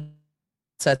ton of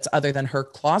assets other than her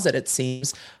closet, it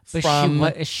seems. But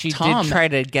from she Tom. did try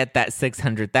to get that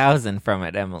 $600,000 from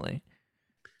it, Emily.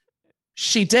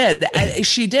 She did.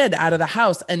 She did out of the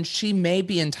house, and she may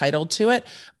be entitled to it.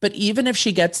 But even if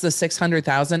she gets the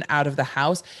 $600,000 out of the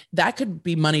house, that could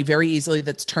be money very easily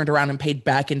that's turned around and paid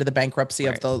back into the bankruptcy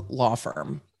of the law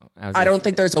firm. I don't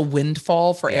think there's a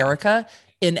windfall for Erica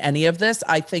in any of this.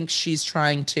 I think she's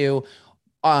trying to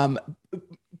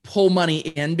pull money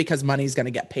in because money's going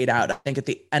to get paid out. I think at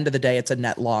the end of the day, it's a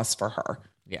net loss for her.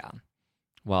 Yeah.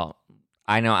 Well,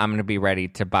 I know I'm going to be ready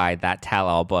to buy that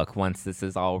tell-all book once this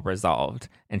is all resolved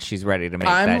and she's ready to make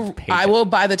that paycheck. I will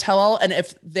buy the tell-all, and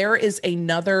if there is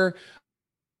another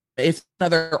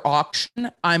auction,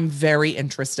 I'm very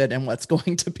interested in what's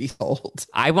going to be sold.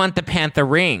 I want the Panther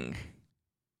ring.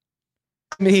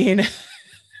 I mean,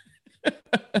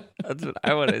 that's what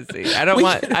I want to see. I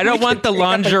don't want the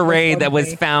lingerie that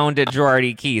was found at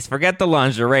Girardi Keys. Forget the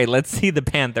lingerie. Let's see the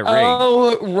Panther ring.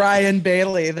 Oh, Ryan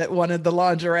Bailey that wanted the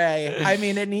lingerie. I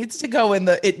mean, it needs to go in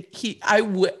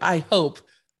I hope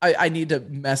I need to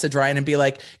message Ryan and be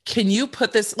like, can you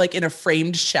put this like in a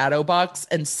framed shadow box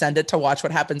and send it to Watch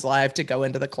What Happens Live to go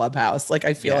into the clubhouse? Like,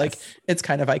 I feel like it's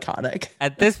kind of iconic.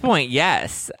 At this point,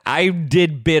 yes. I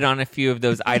did bid on a few of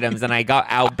those items and I got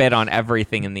outbid on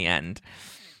everything in the end.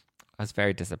 I was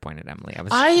very disappointed, Emily.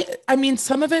 I mean,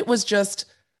 some of it was just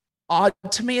odd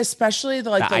to me, especially the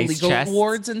legal chests?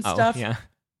 awards and stuff. Yeah.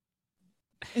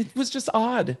 It was just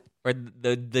odd. Or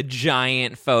the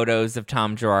giant photos of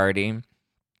Tom Girardi.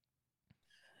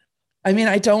 I mean,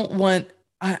 I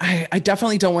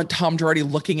definitely don't want Tom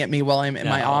Girardi looking at me while I'm in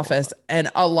my office. And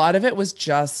a lot of it was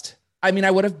just, I mean, I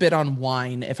would have bid on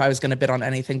wine if I was going to bid on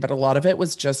anything, but a lot of it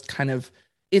was just kind of,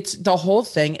 the whole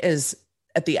thing is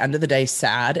at the end of the day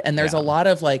sad. And there's a lot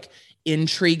of like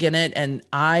intrigue in it. And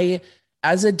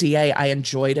as a DA, I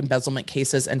enjoyed embezzlement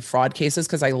cases and fraud cases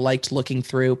because I liked looking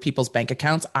through people's bank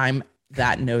accounts. I'm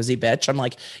that nosy bitch. I'm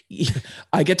like,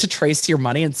 I get to trace your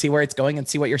money and see where it's going and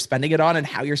see what you're spending it on and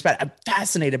how you're spending. I'm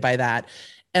fascinated by that.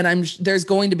 And there's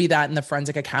going to be that in the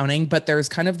forensic accounting, but there's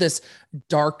kind of this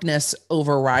darkness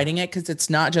overriding it because it's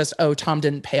not just, oh, Tom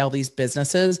didn't pay all these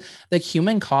businesses. The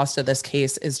human cost of this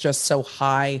case is just so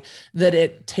high that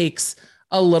it takes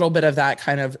a little bit of that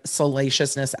kind of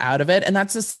salaciousness out of it. And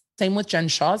that's the same with Jen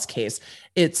Shaw's case.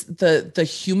 It's the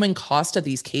human cost of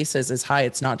these cases is high.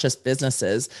 It's not just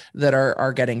businesses that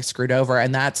are getting screwed over.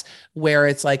 And that's where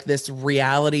it's like this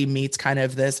reality meets kind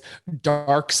of this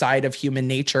dark side of human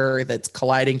nature that's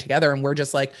colliding together. And we're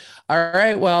just like, all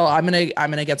right, well, I'm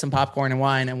gonna get some popcorn and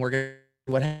wine and we're gonna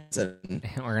what happens.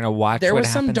 We're gonna watch. There was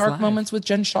some dark moments with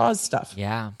Jen Shaw's stuff.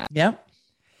 Yeah. Yeah.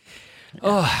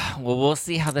 Oh, well, we'll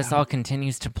see how this all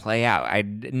continues to play out. I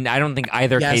don't think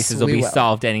either cases will be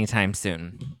solved anytime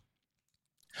soon.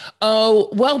 Oh,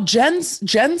 well, Jen's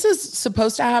is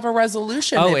supposed to have a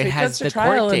resolution. Oh, if it has gets the to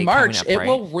trial court date in March. coming up, it right?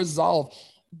 will resolve.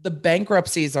 The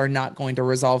bankruptcies are not going to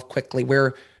resolve quickly.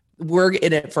 We're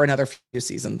in it for another few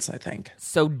seasons, I think.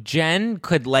 So Jen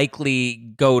could likely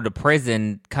go to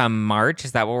prison come March.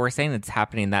 Is that what we're saying? It's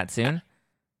happening that soon?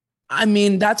 I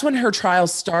mean, that's when her trial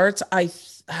starts.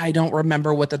 I don't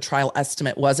remember what the trial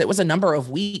estimate was. It was a number of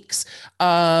weeks.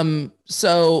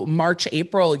 So March,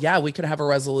 April, we could have a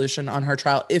resolution on her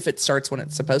trial if it starts when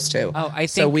it's supposed to. Oh, I think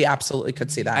so. We absolutely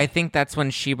could see that. I think that's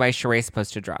when She by Sheree is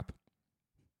supposed to drop.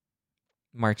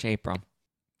 March, April,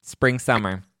 spring,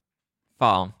 summer,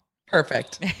 fall.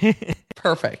 Perfect.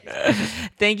 Perfect.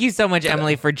 Thank you so much,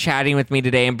 Emily, for chatting with me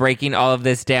today and breaking all of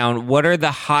this down. What are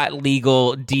the hot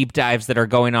legal deep dives that are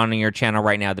going on your channel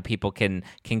right now that people can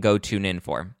go tune in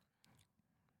for?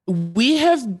 We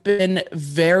have been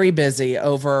very busy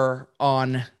over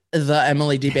on the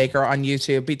Emily D. Baker on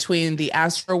YouTube between the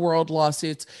Astroworld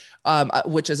lawsuits,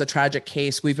 which is a tragic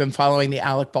case. We've been following the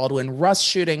Alec Baldwin Rust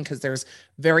shooting because there's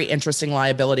very interesting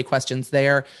liability questions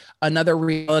there. Another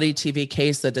reality TV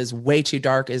case that is way too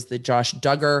dark is the Josh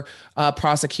Duggar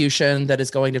prosecution that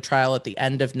is going to trial at the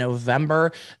end of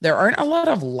November. There aren't a lot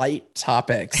of light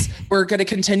topics. We're going to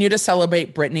continue to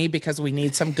celebrate Britney because we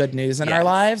need some good news in our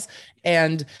lives.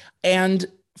 And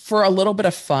for a little bit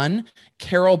of fun,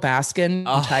 Carol Baskin,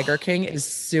 Tiger King, is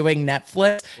suing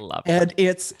Netflix. And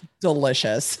it's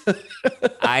delicious.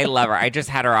 I love her. I just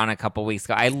had her on a couple weeks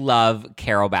ago. I love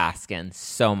Carol Baskin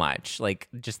so much. Like,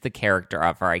 just the character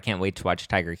of her. I can't wait to watch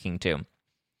Tiger King too.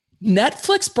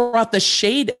 Netflix brought the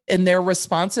shade in their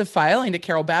responsive filing to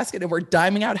Carol Baskin and we're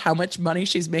diming out how much money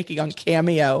she's making on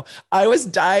Cameo. I was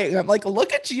dying. I'm like,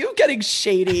 look at you getting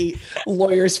shady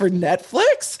lawyers for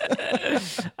Netflix.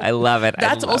 I love it.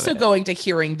 That's also going to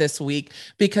hearing this week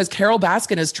because Carol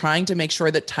Baskin is trying to make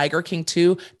sure that Tiger King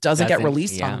 2 doesn't get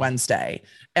released on Wednesday.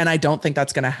 And I don't think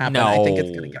that's going to happen. No. I think it's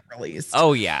going to get released.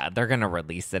 Oh, yeah. They're going to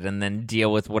release it and then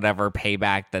deal with whatever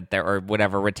payback that there or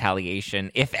whatever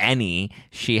retaliation, if any,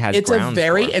 she has. It's a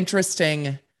very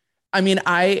interesting. I mean,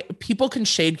 people can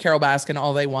shade Carol Baskin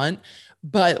all they want,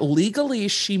 but legally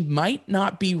she might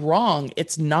not be wrong.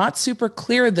 It's not super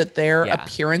clear that their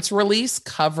appearance release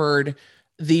covered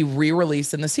the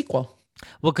re-release in the sequel.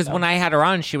 Well, because when I had her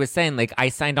on, she was saying, like, I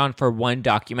signed on for one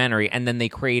documentary and then they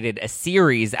created a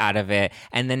series out of it.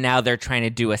 And then now they're trying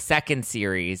to do a second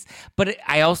series. But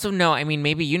I also know, I mean,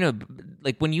 maybe,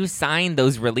 like when you sign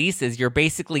those releases, you're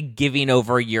basically giving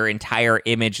over your entire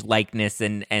image, likeness,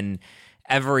 and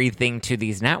everything to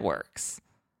these networks.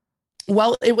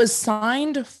 Well, it was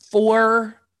signed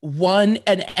for one,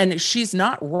 and she's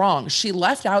not wrong. She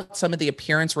left out some of the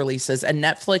appearance releases, and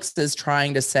Netflix is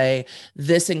trying to say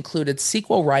this included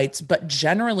sequel rights. But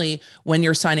generally, when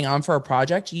you're signing on for a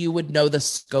project, you would know the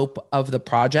scope of the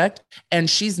project. And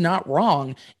she's not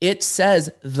wrong. It says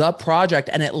the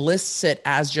project, and it lists it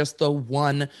as just the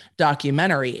one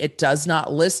documentary. It does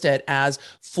not list it as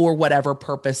for whatever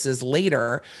purposes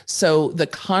later. So the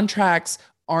contracts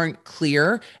aren't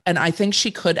clear. And I think she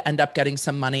could end up getting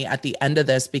some money at the end of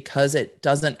this because it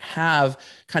doesn't have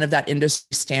kind of that industry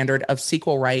standard of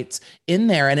sequel rights in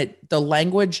there. And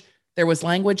there was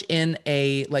language in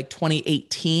a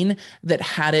 2018 that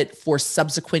had it for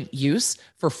subsequent use,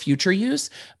 for future use,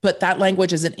 but that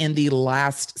language isn't in the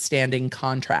last standing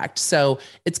contract. So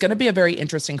it's going to be a very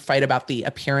interesting fight about the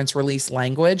appearance release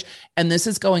language. And this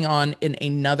is going on in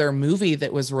another movie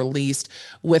that was released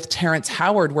with Terrence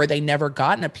Howard, where they never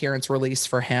got an appearance release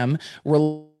for him,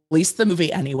 released the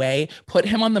movie anyway, put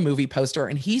him on the movie poster,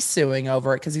 and he's suing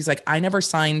over it because he's like, I never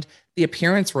signed the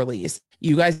appearance release.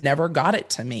 You guys never got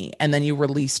it to me. And then you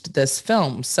released this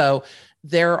film. So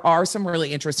there are some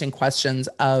really interesting questions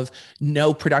of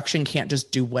no, production can't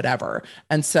just do whatever.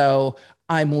 And so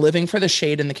I'm living for the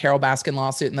shade in the Carol Baskin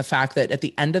lawsuit and the fact that at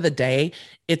the end of the day,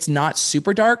 it's not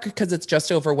super dark because it's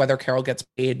just over whether Carol gets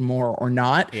paid more or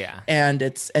not. Yeah. And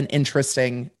it's an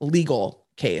interesting legal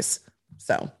case.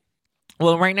 So.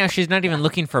 Well, right now she's not even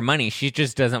looking for money. She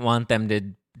just doesn't want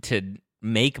them to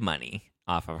make money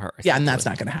off of her. Yeah, and that's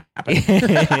not going to happen.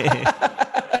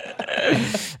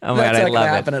 Oh my God, I love it. That's not going to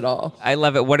happen at all. I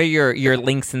love it. What are your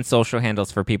links and social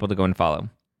handles for people to go and follow?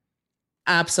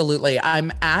 Absolutely.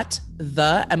 I'm at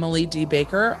the Emily D.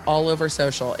 Baker all over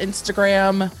social,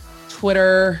 Instagram,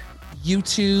 Twitter,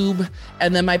 YouTube.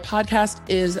 And then my podcast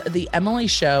is The Emily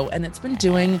Show, and it's been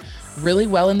doing really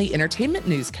well in the entertainment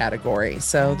news category.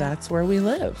 So that's where we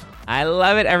live. I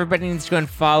love it. Everybody needs to go and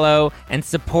follow and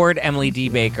support Emily D.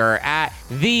 Baker at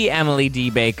the Emily D.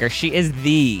 Baker. She is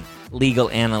the legal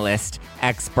analyst,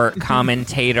 expert,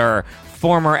 commentator,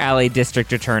 former LA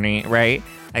district attorney, right?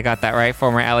 I got that right?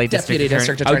 Former LA Deputy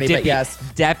district attorney, but yes.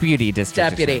 Deputy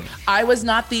district attorney. I was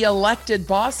not the elected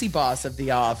bossy boss of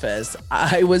the office.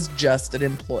 I was just an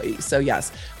employee. So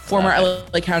yes, former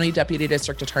LA County Deputy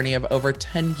District Attorney of over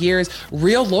 10 years.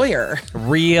 Real lawyer.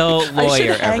 Real lawyer, I should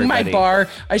hang everybody. my bar.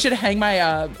 I should hang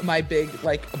my my big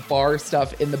bar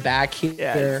stuff in the back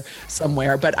here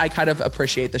somewhere. But I kind of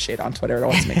appreciate the shade on Twitter. It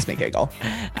always makes me giggle.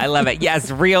 I love it. Yes,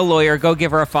 real lawyer. Go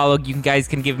give her a follow. You guys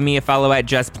can give me a follow at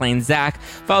Just Plain Zach.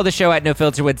 Follow the show at No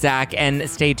Filter with Zach. And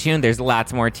stay tuned. There's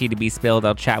lots more tea to be spilled.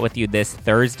 I'll chat with you this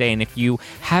Thursday. And if you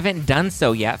haven't done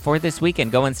so yet for this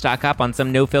weekend, go and stock up on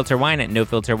some No Filter wine at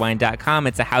nofilterwine.com.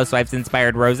 It's a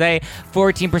Housewives-inspired rosé,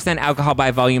 14% alcohol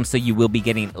by volume, so you will be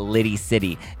getting Liddy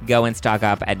City. Go and stock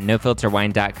up at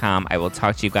nofilterwine.com. I will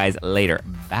talk to you guys later.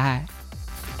 Bye.